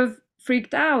 I could have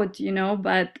freaked out,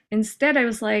 but instead I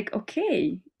was like,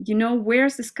 okay,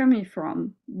 where's this coming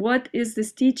from? What is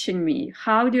this teaching me?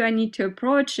 How do I need to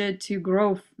approach it to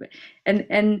grow?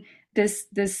 And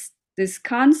this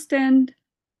constant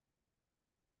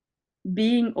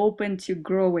being open to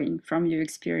growing from your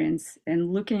experience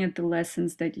and looking at the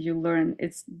lessons that you learn.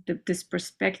 It's this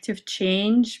perspective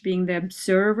change, being the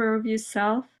observer of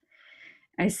yourself,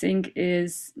 I think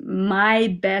is my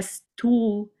best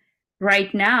tool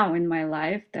right now in my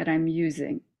life that I'm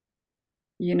using.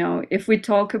 If we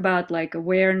talk about like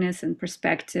awareness and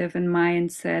perspective and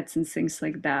mindsets and things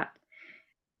like that,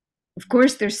 of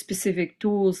course there's specific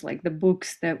tools like the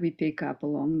books that we pick up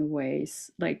along the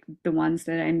ways, like the ones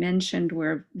that I mentioned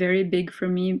were very big for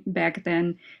me back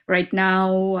then. Right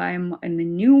now I'm in the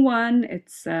new one.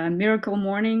 It's Miracle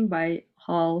Morning by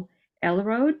Hal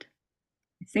Elrod.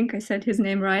 I think I said his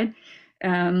name right.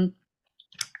 um,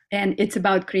 and it's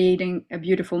about creating a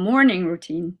beautiful morning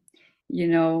routine,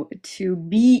 to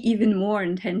be even more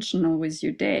intentional with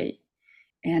your day.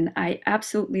 And I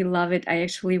absolutely love it. I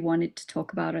actually wanted to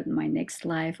talk about it in my next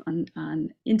live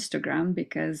on Instagram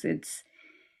because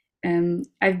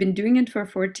I've been doing it for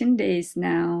 14 days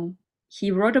now. He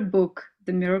wrote a book,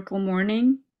 The Miracle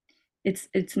Morning. It's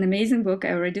an amazing book.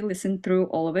 I already listened through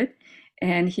all of it.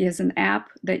 And he has an app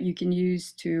that you can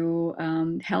use to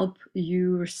help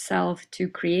yourself to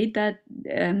create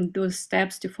those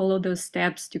steps, to follow those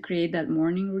steps to create that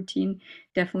morning routine.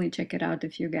 Definitely check it out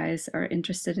if you guys are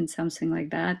interested in something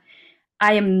like that.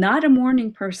 I am not a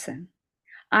morning person.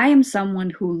 I am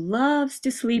someone who loves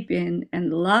to sleep in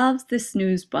and loves the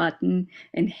snooze button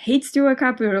and hates to wake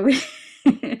up early.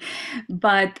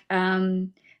 But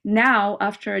now,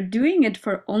 after doing it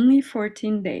for only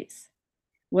 14 days,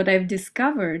 what I've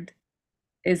discovered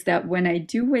is that when I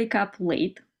do wake up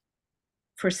late,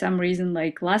 for some reason,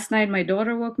 like last night, my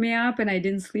daughter woke me up and I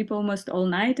didn't sleep almost all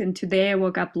night. And today I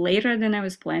woke up later than I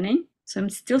was planning. So I'm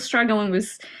still struggling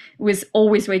with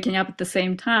always waking up at the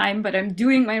same time, but I'm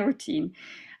doing my routine.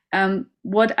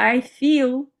 What I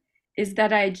feel is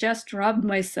that I just robbed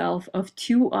myself of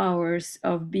 2 hours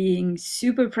of being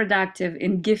super productive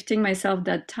in gifting myself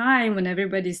that time when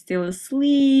everybody's still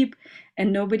asleep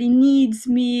and nobody needs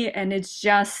me and it's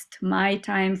just my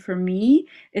time for me.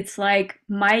 It's like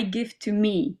my gift to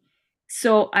me.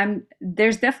 So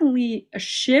there's definitely a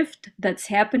shift that's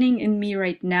happening in me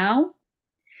right now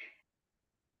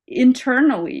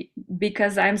internally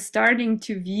because I'm starting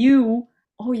to view,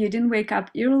 oh, you didn't wake up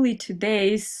early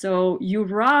today, so you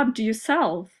robbed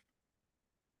yourself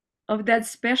of that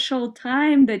special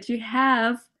time that you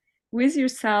have with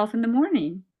yourself in the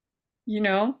morning, you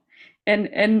know?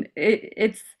 And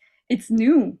it's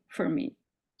new for me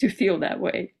to feel that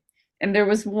way. And there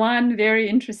was one very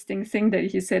interesting thing that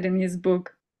he said in his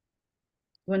book.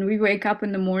 When we wake up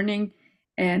in the morning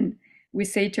and we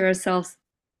say to ourselves,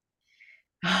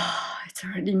 oh, it's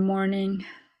already morning.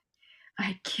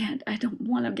 I don't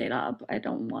want to get up. I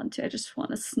don't want to. I just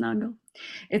want to snuggle.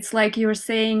 It's like you're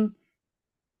saying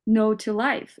no to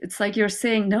life. It's like you're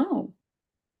saying, no,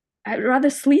 I'd rather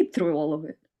sleep through all of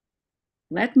it.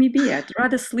 Let me be. I'd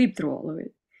rather sleep through all of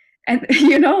it. And,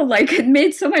 like it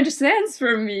made so much sense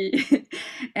for me.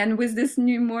 And with this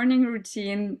new morning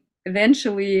routine,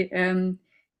 eventually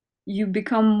you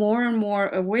become more and more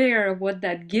aware of what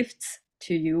that gifts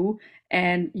to you,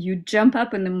 and you jump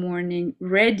up in the morning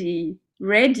ready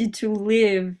to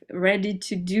live, ready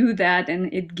to do that,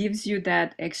 and it gives you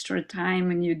that extra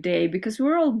time in your day because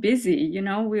we're all busy,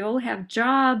 we all have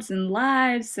jobs and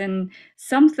lives and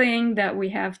something that we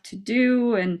have to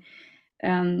do. And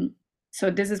so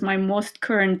this is my most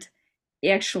current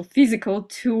actual physical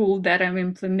tool that I'm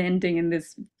implementing in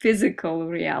this physical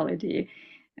reality.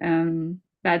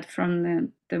 But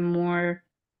from the more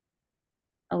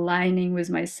aligning with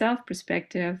myself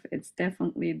perspective, it's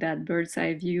definitely that bird's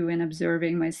eye view and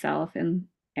observing myself and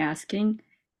asking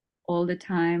all the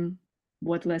time,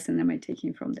 what lesson am I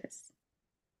taking from this?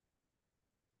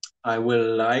 I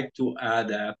would like to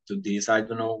add up to this. I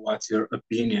don't know what's your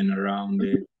opinion around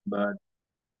it, but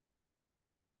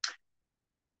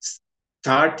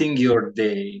starting your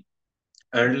day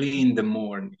early in the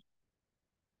morning,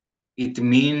 it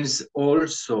means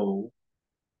also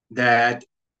that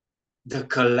the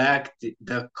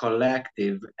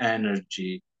collective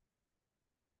energy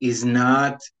is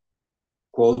not,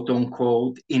 quote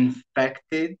unquote,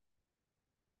 infected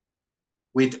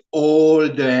with all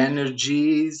the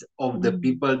energies of the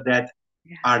people that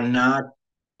Yeah, are not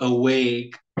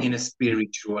awake in a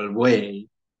spiritual way.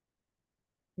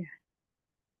 yeah,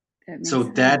 that So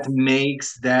makes that sense.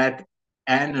 makes that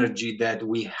energy that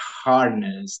we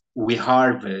harvest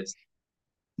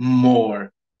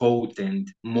more potent,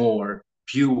 more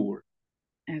pure.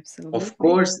 Of Absolutely.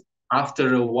 course,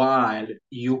 after a while,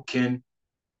 you can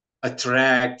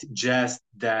attract just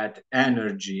that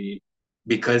energy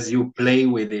because you play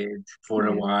with it for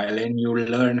a Yes, while and you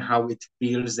learn how it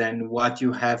feels and what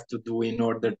you have to do in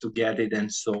order to get it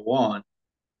and so on.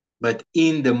 But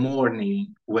in the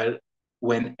morning, well,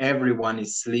 when everyone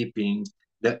is sleeping,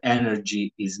 the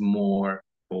energy is more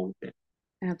potent.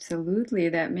 absolutely.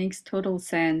 That makes total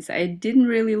sense. I didn't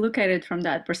really look at it from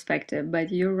that perspective,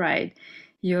 but you're right.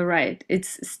 You're right.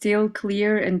 It's still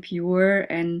clear and pure,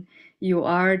 and you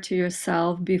are to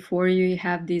yourself before you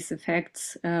have these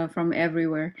effects from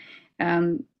everywhere.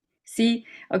 Um, See,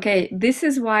 okay, this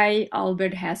is why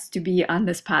Albert has to be on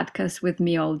this podcast with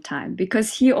me all the time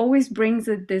because he always brings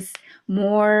it this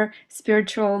more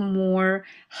spiritual, more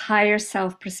higher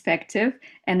self perspective.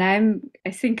 And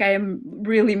I think I am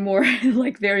really more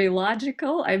like very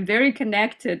logical. I'm very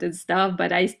connected and stuff,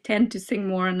 but I tend to think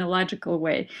more in a logical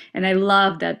way. And I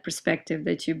love that perspective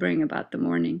that you bring about the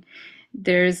morning.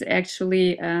 There's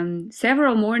actually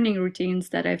several morning routines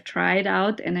that I've tried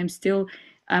out, and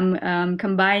I'm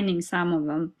combining some of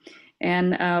them.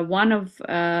 And one of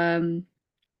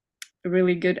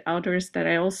really good authors that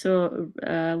I also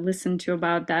listen to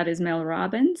about that is Mel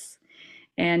Robbins,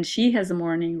 and she has a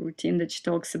morning routine that she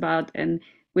talks about. And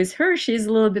with her, she's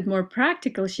a little bit more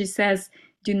practical. She says,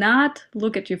 do not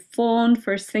look at your phone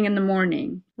first thing in the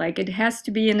morning. Like it has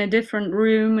to be in a different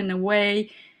room in a way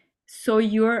so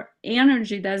your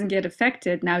energy doesn't get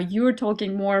affected. Now you're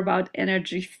talking more about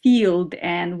energy field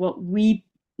and what we,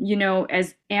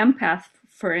 as empath,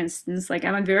 for instance, like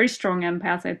I'm a very strong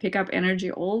empath. I pick up energy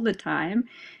all the time.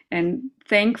 And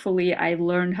thankfully, I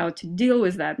learned how to deal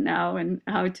with that now and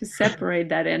how to separate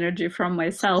that energy from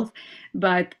myself.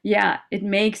 But yeah, it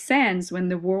makes sense when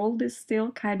the world is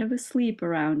still kind of asleep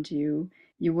around you.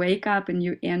 You wake up and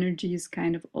your energy is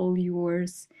kind of all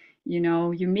yours.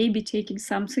 You may be taking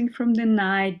something from the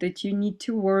night that you need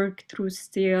to work through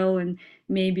still and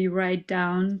maybe write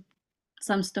down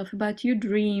some stuff about your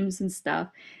dreams and stuff.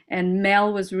 And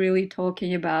Mel was really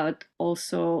talking about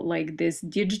also like this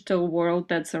digital world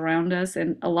that's around us.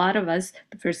 And a lot of us,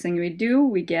 the first thing we do,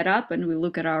 we get up and we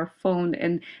look at our phone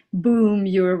and boom,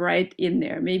 you're right in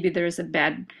there. Maybe there's a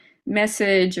bad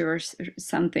message or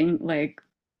something like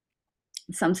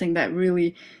something that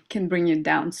really can bring you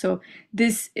down. So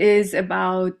this is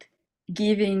about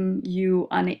giving you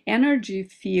on an energy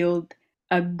field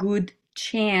a good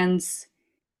chance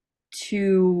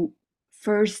to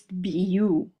first be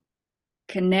you,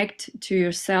 connect to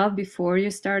yourself before you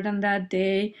start on that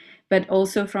day, but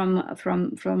also from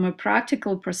a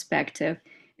practical perspective.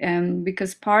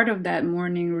 Because part of that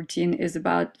morning routine is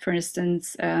about, for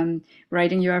instance,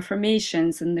 writing your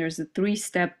affirmations, and there's a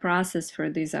three-step process for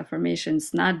these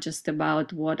affirmations, not just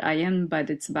about what I am, but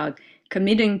it's about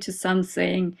committing to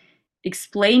something,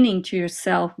 explaining to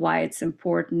yourself why it's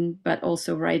important, but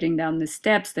also writing down the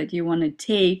steps that you want to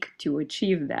take to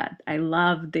achieve that. I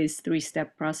love this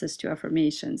three-step process to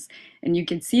affirmations, and you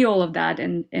can see all of that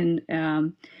in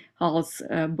Hall's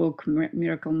book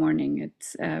Miracle Morning.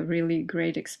 It's really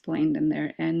great explained in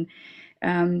there, and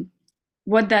um,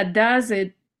 what that does,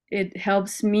 it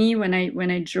helps me when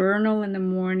I journal in the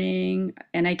morning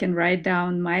and I can write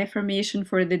down my affirmation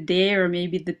for the day or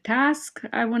maybe the task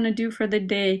I want to do for the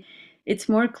day. It's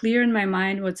more clear in my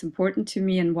mind what's important to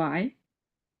me and why.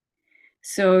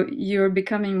 So you're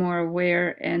becoming more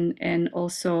aware and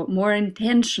also more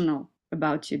intentional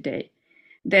about your day.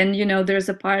 Then, there's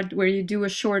a part where you do a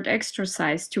short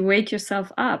exercise to wake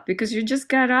yourself up because you just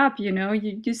got up,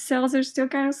 your cells are still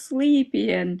kind of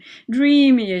sleepy and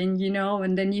dreamy,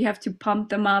 and then you have to pump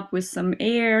them up with some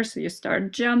air. So you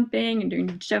start jumping and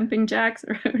doing jumping jacks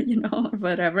or, or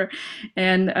whatever.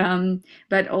 And,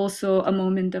 but also a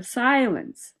moment of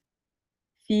silence,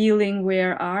 feeling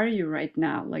where are you right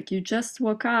now? Like you just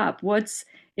woke up. What's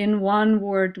in one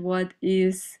word, what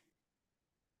is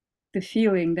the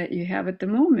feeling that you have at the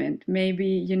moment?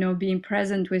 Maybe, being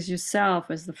present with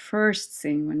yourself as the first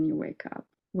thing when you wake up.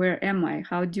 Where am I?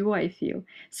 How do I feel?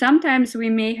 Sometimes we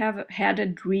may have had a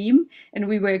dream and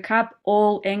we wake up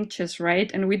all anxious, right?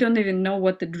 And we don't even know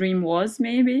what the dream was,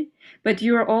 maybe, but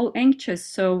you're all anxious.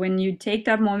 So when you take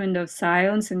that moment of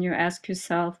silence and you ask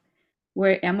yourself,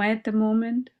 where am I at the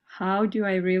moment? How do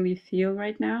I really feel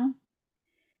right now?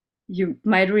 You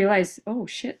might realize, oh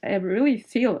shit, I really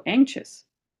feel anxious.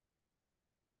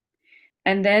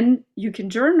 And then you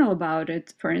can journal about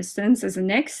it, for instance, as a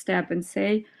next step and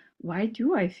say, why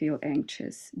do I feel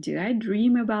anxious? Did I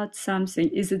dream about something?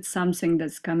 Is it something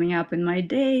that's coming up in my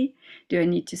day? Do I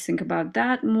need to think about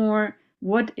that more?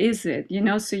 what is it?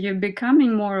 So you're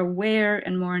becoming more aware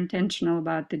and more intentional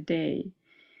about the day.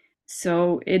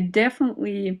 So it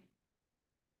definitely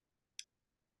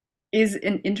is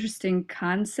an interesting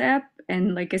concept.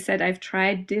 And like I said, I've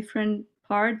tried different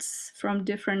parts from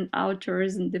different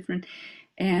authors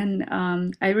and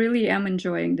I really am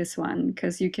enjoying this one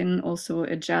because you can also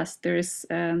adjust. There's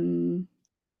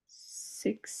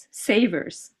six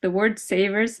savers, the word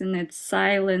savers, and it's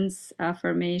silence,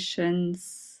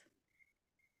 affirmations,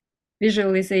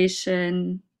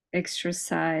 visualization,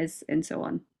 exercise, and so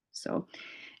on. So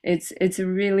it's a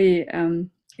really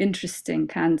interesting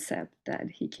concept that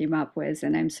he came up with,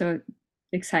 and I'm so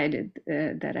excited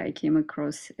that I came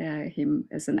across him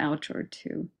as an author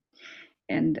too.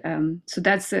 And so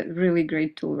that's a really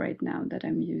great tool right now that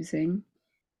I'm using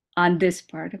on this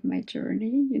part of my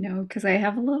journey, because I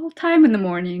have a little time in the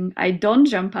morning. I don't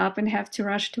jump up and have to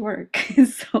rush to work.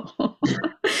 So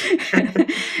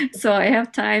so I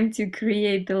have time to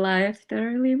create the life that I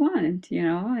really want,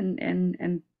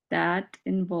 and that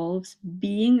involves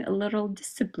being a little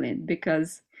disciplined,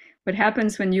 because what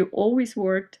happens when you always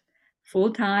worked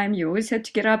full time, you always had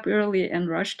to get up early and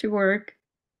rush to work,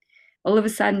 all of a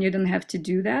sudden you don't have to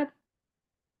do that,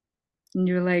 and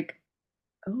you're like,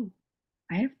 oh,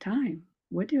 I have time.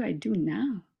 What do I do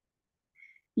now?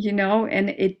 And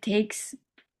it takes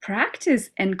practice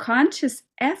and conscious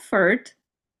effort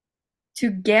to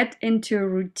get into a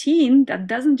routine that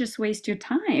doesn't just waste your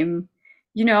time.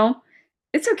 You know,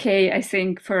 it's okay, I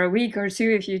think, for a week or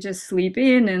two if you just sleep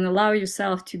in and allow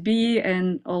yourself to be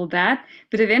and all that.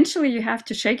 But eventually you have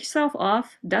to shake yourself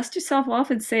off, dust yourself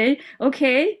off, and say,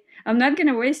 okay, I'm not going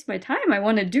to waste my time. I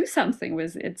want to do something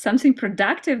with it, something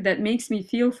productive that makes me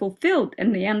feel fulfilled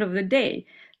at the end of the day.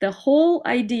 The whole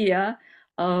idea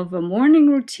of a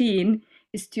morning routine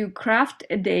is to craft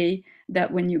a day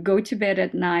that when you go to bed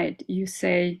at night, you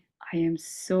say, I am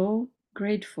so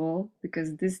grateful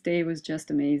because this day was just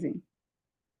amazing.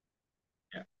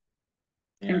 Yeah,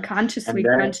 And yeah. And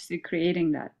consciously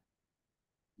creating that.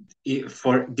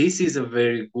 for this is a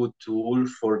very good tool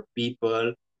for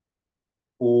people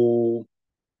who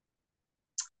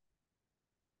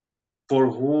for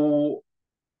who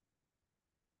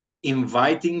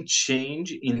inviting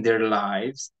change in their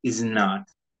lives is not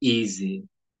easy.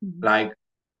 Mhm. Like,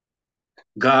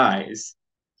 guys,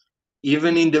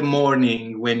 even in the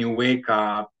morning when you wake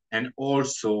up and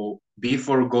also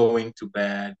before going to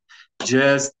bed,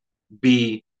 just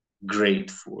be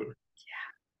grateful.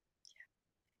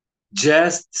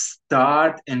 Just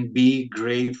start and be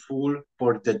grateful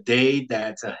for the day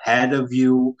that's ahead of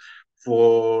you,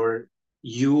 for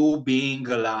you being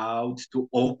allowed to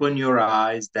open your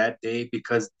eyes that day,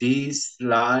 because this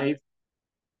life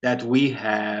that we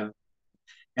have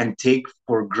and take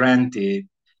for granted,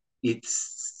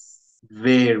 it's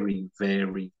very,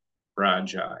 very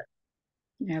fragile.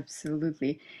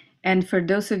 Absolutely. And for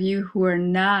those of you who are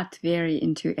not very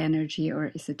into energy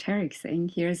or esoteric thing,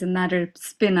 here's another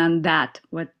spin on that,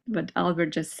 what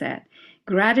Albert just said.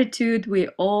 Gratitude, we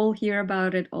all hear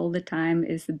about it all the time,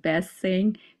 is the best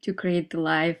thing to create the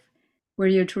life where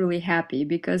you're truly happy.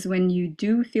 Because when you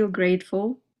do feel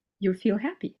grateful, you feel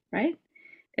happy, right?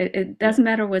 It Yeah. doesn't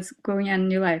matter what's going on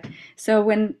in your life. So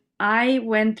when I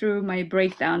went through my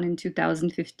breakdown in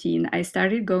 2015, I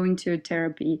started going to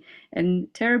therapy,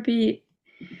 and therapy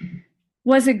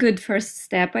was a good first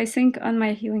step, I think, on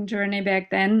my healing journey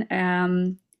back then.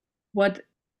 What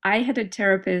I had a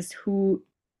therapist who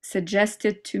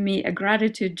suggested to me a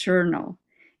gratitude journal,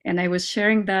 and I was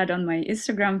sharing that on my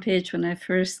Instagram page when I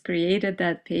first created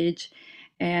that page.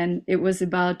 And it was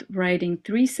about writing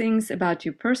 3 things about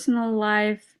your personal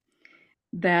life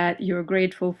that you're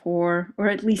grateful for, or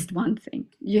at least one thing.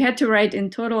 You had to write in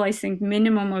total, I think,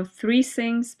 minimum of 3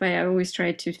 things, but I always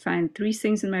try to find 3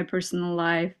 things in my personal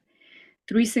life,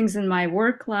 3 things in my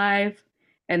work life,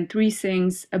 and 3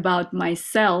 things about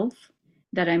myself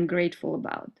that I'm grateful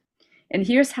about. And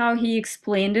here's how he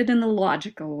explained it in a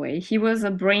logical way. He was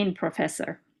a brain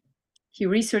professor. He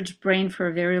researched brain for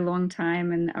a very long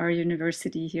time in our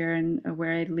university here and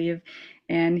where I live.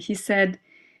 And he said,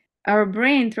 our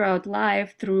brain throughout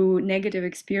life, through negative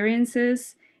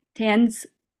experiences, tends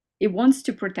it wants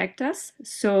to protect us,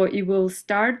 so it will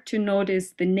start to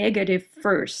notice the negative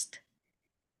first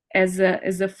as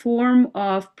a form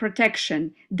of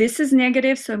protection. This is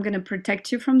negative, so I'm going to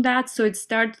protect you from that. So it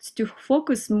starts to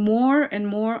focus more and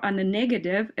more on the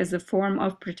negative as a form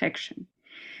of protection.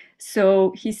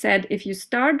 So he said, if you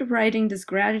start writing this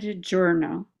gratitude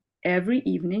journal every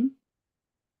evening,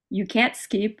 you can't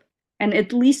skip, and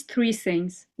at least 3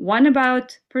 things, one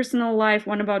about personal life,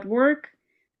 one about work,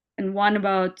 and one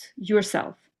about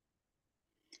yourself.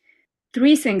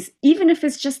 three things, even if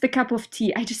it's just a cup of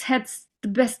tea. I just had the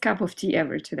best cup of tea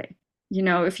ever today. You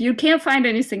know, if you can't find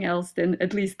anything else, then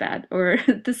at least that, or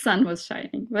the sun was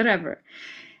shining, whatever.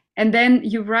 And then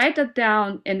you write that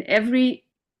down, and every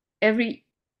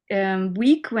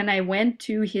week when I went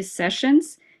to his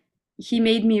sessions, he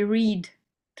made me read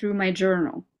through my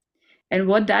journal. And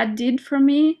what that did for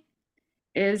me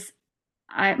is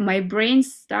my brain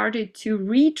started to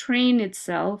retrain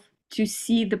itself to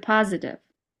see the positive.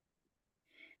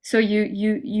 So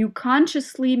you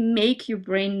consciously make your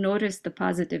brain notice the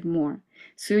positive more.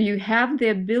 So you have the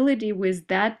ability with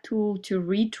that tool to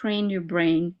retrain your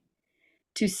brain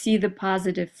to see the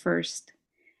positive first.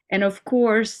 And of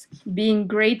course, being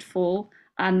grateful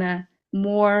on a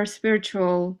more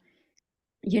spiritual,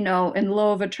 you know, and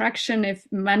law of attraction, if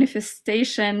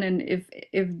manifestation, and if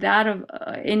that of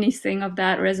anything of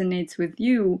that resonates with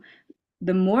you,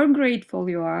 the more grateful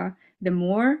you are, the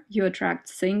more you attract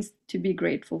things to be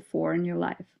grateful for in your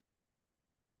life.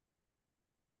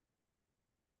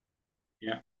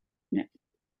 Yeah. Yeah.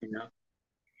 Yeah.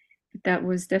 That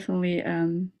was definitely a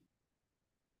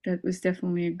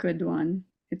good one.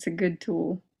 It's a good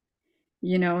tool,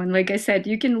 you know, and like I said,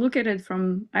 you can look at it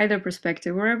from either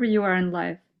perspective, wherever you are in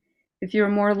life. If you're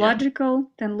more Yeah.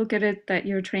 logical, then look at it that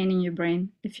you're training your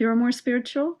brain. If you're more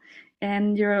spiritual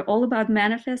and you're all about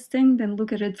manifesting, then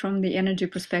look at it from the energy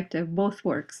perspective. Both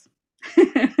works.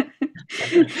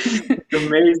 It's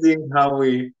amazing how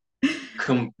we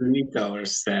complete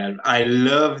ourselves. I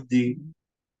love the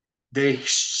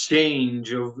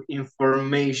exchange of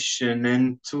information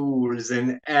and tools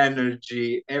and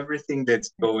energy, everything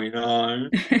that's going on.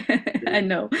 I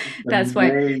know. It's That's why.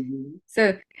 amazing.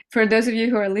 So, for those of you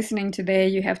who are listening today,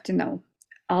 you have to know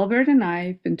Albert and I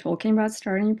have been talking about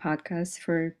starting a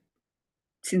podcast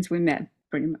since we met,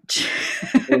 pretty much.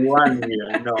 1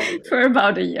 year, no. For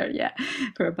about a year, yeah,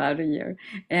 for about a year.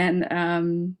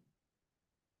 And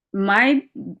my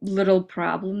little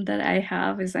problem that I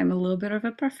have is I'm a little bit of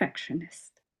a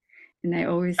perfectionist. And I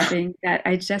always think that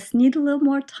I just need a little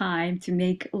more time to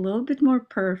make a little bit more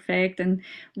perfect. And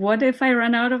what if I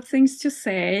run out of things to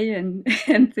say and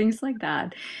and things like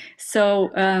that?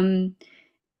 So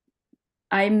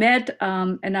I met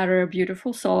another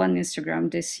beautiful soul on Instagram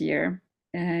this year,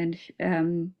 and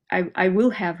I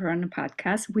will have her on a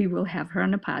podcast. We will have her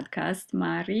on a podcast,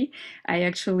 Mari. I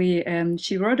actually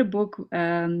she wrote a book,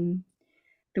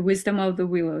 The Wisdom of the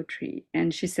Willow Tree,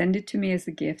 and she sent it to me as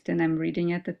a gift, and I'm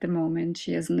reading it at the moment.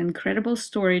 She has an incredible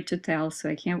story to tell, so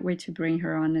I can't wait to bring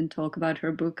her on and talk about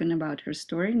her book and about her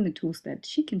story and the tools that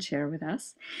she can share with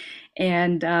us.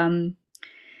 And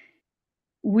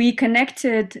we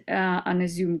connected on a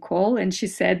Zoom call, and she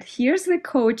said, "Here's the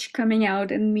coach coming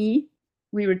out in me."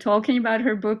 We were talking about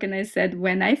her book, and I said,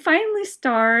 "When I finally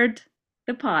start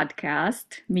the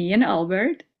podcast, me and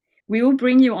Albert, we will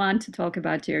bring you on to talk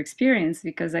about your experience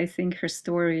because I think her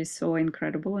story is so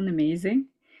incredible and amazing."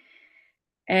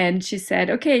 And she said,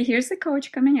 "Okay, here's the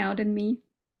coach coming out in me.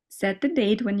 Set the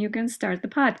date when you're going to start the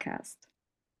podcast."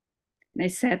 And I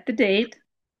set the date,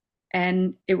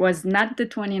 and it was not the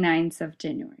 29th of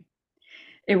January.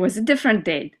 It was a different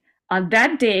date. On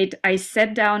that date, I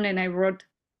sat down and I wrote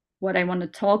what I want to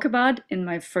talk about in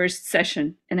my first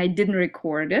session, and I didn't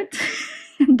record it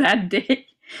that day.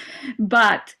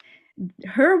 But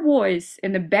her voice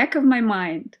in the back of my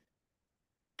mind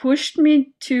pushed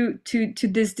me to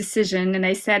this decision, and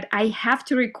I said I have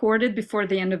to record it before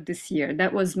the end of this year.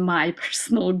 That was my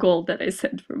personal goal that I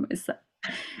set for myself.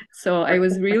 So I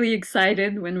was really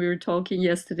excited when we were talking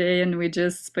yesterday, and we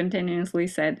just spontaneously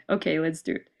said, "Okay, let's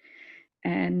do it."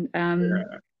 And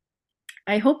Yeah.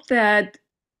 I hope that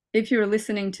if you're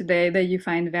listening today, that you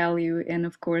find value. And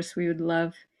of course, we would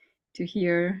love to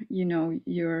hear, you know,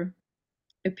 your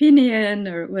opinion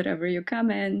or whatever, your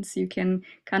comments. You can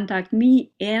contact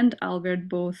me and Albert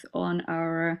both on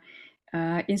our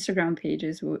Instagram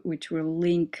pages, which will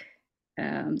link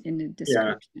in the Yeah,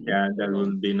 description yeah, that below.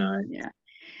 would be nice. Yeah.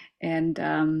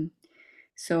 And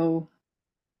so,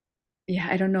 yeah,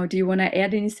 I don't know. Do you want to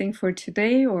add anything for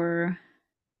today, or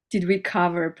did we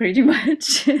cover pretty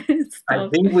much I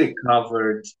stuff? think we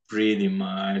covered pretty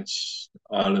much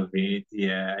all of it.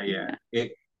 Yeah, yeah. Yeah.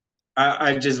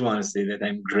 I just want to say that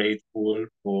I'm grateful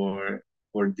for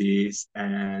this,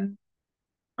 and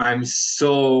I'm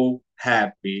so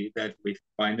happy that we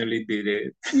finally did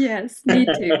it. Yes, me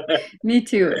too. Me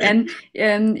too. And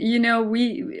you know,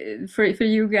 we for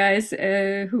you guys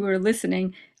who are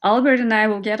listening, Albert and I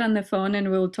will get on the phone and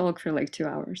we'll talk for like 2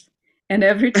 hours. And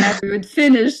every time we would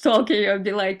finish talking, I'd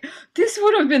be like, "This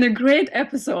would have been a great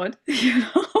episode," you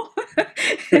know?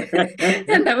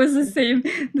 And that was the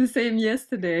same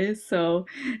yesterday. So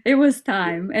it was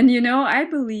time. And I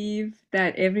believe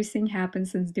that everything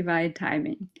happens in divine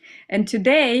timing. And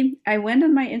today I went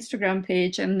on my Instagram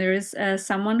page, and there's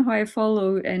someone who I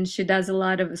follow, and she does a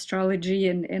lot of astrology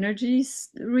and energies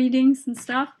readings and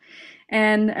stuff.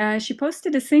 And she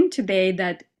posted a thing today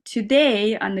that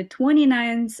today, on the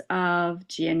 29th of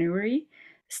January,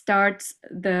 starts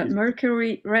the It's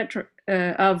Mercury retro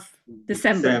of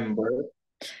December. December.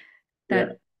 Yeah.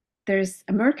 That there's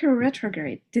a Mercury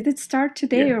retrograde. Did it start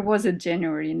today Yeah. or was it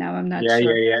January? Now I'm not Yeah,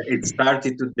 sure. yeah, yeah. It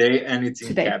started today and it's in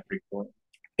Today. Capricorn,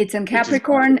 It's in which is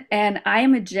Capricorn, wonderful. and I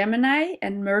am a Gemini,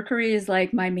 and Mercury is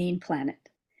like my main planet.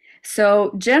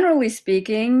 So, generally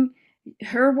speaking,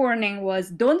 her warning was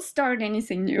don't start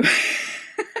anything new.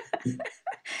 And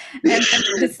then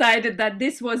I decided that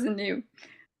this wasn't new.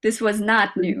 This was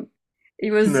not new.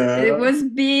 It No. was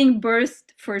being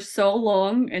birthed for so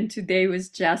long, and today was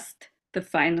just the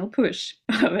final push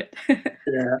of it.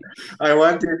 Yeah. I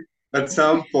wanted at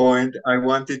some point I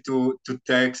wanted to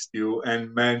text you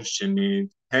and mention it.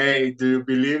 Hey, do you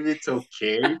believe it's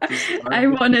okay to start I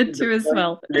wanted in the to as first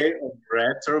well. day of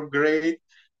retrograde?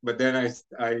 But then I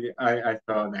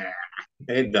thought, nah,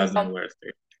 it doesn't Um, worth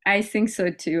it. I think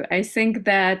so too. I think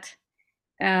that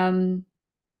um,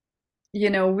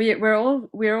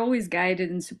 we're always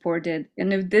guided and supported.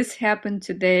 And if this happened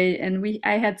today, and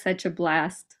I had such a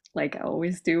blast, like I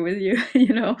always do with you,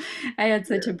 I had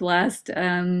such a Yeah. blast,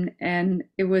 and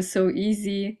it was so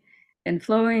easy and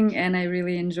flowing, and I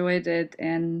really enjoyed it,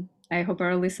 and I hope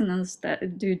our listeners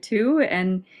that do too.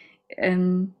 And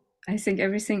I think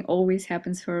everything always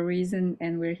happens for a reason,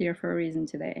 and we're here for a reason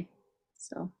today.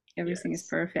 So everything is Yes.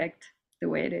 perfect the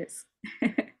way it is.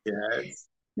 Yes.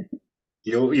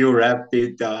 You wrapped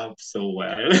it up so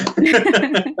well.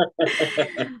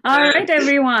 All right,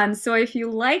 everyone. So if you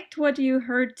liked what you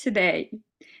heard today,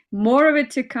 more of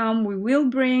it to come. We will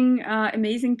bring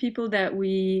amazing people that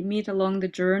we meet along the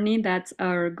journey. That's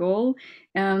our goal.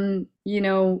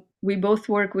 We both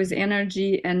work with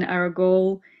energy, and our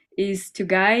goal is to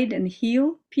guide and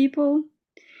heal people.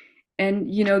 And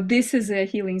this is a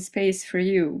healing space for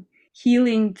you.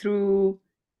 Healing through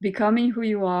becoming who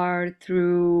you are,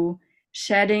 through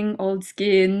shedding old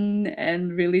skin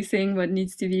and releasing what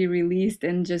needs to be released,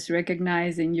 and just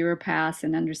recognizing your past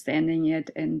and understanding it,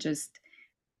 and just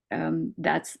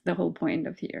that's the whole point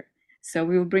of here. So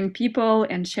we will bring people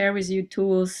and share with you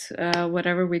tools,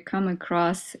 whatever we come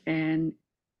across. And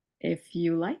if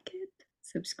you like it,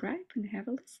 subscribe and have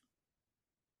a listen.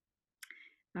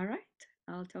 All right.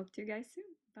 I'll talk to you guys soon.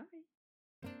 Bye.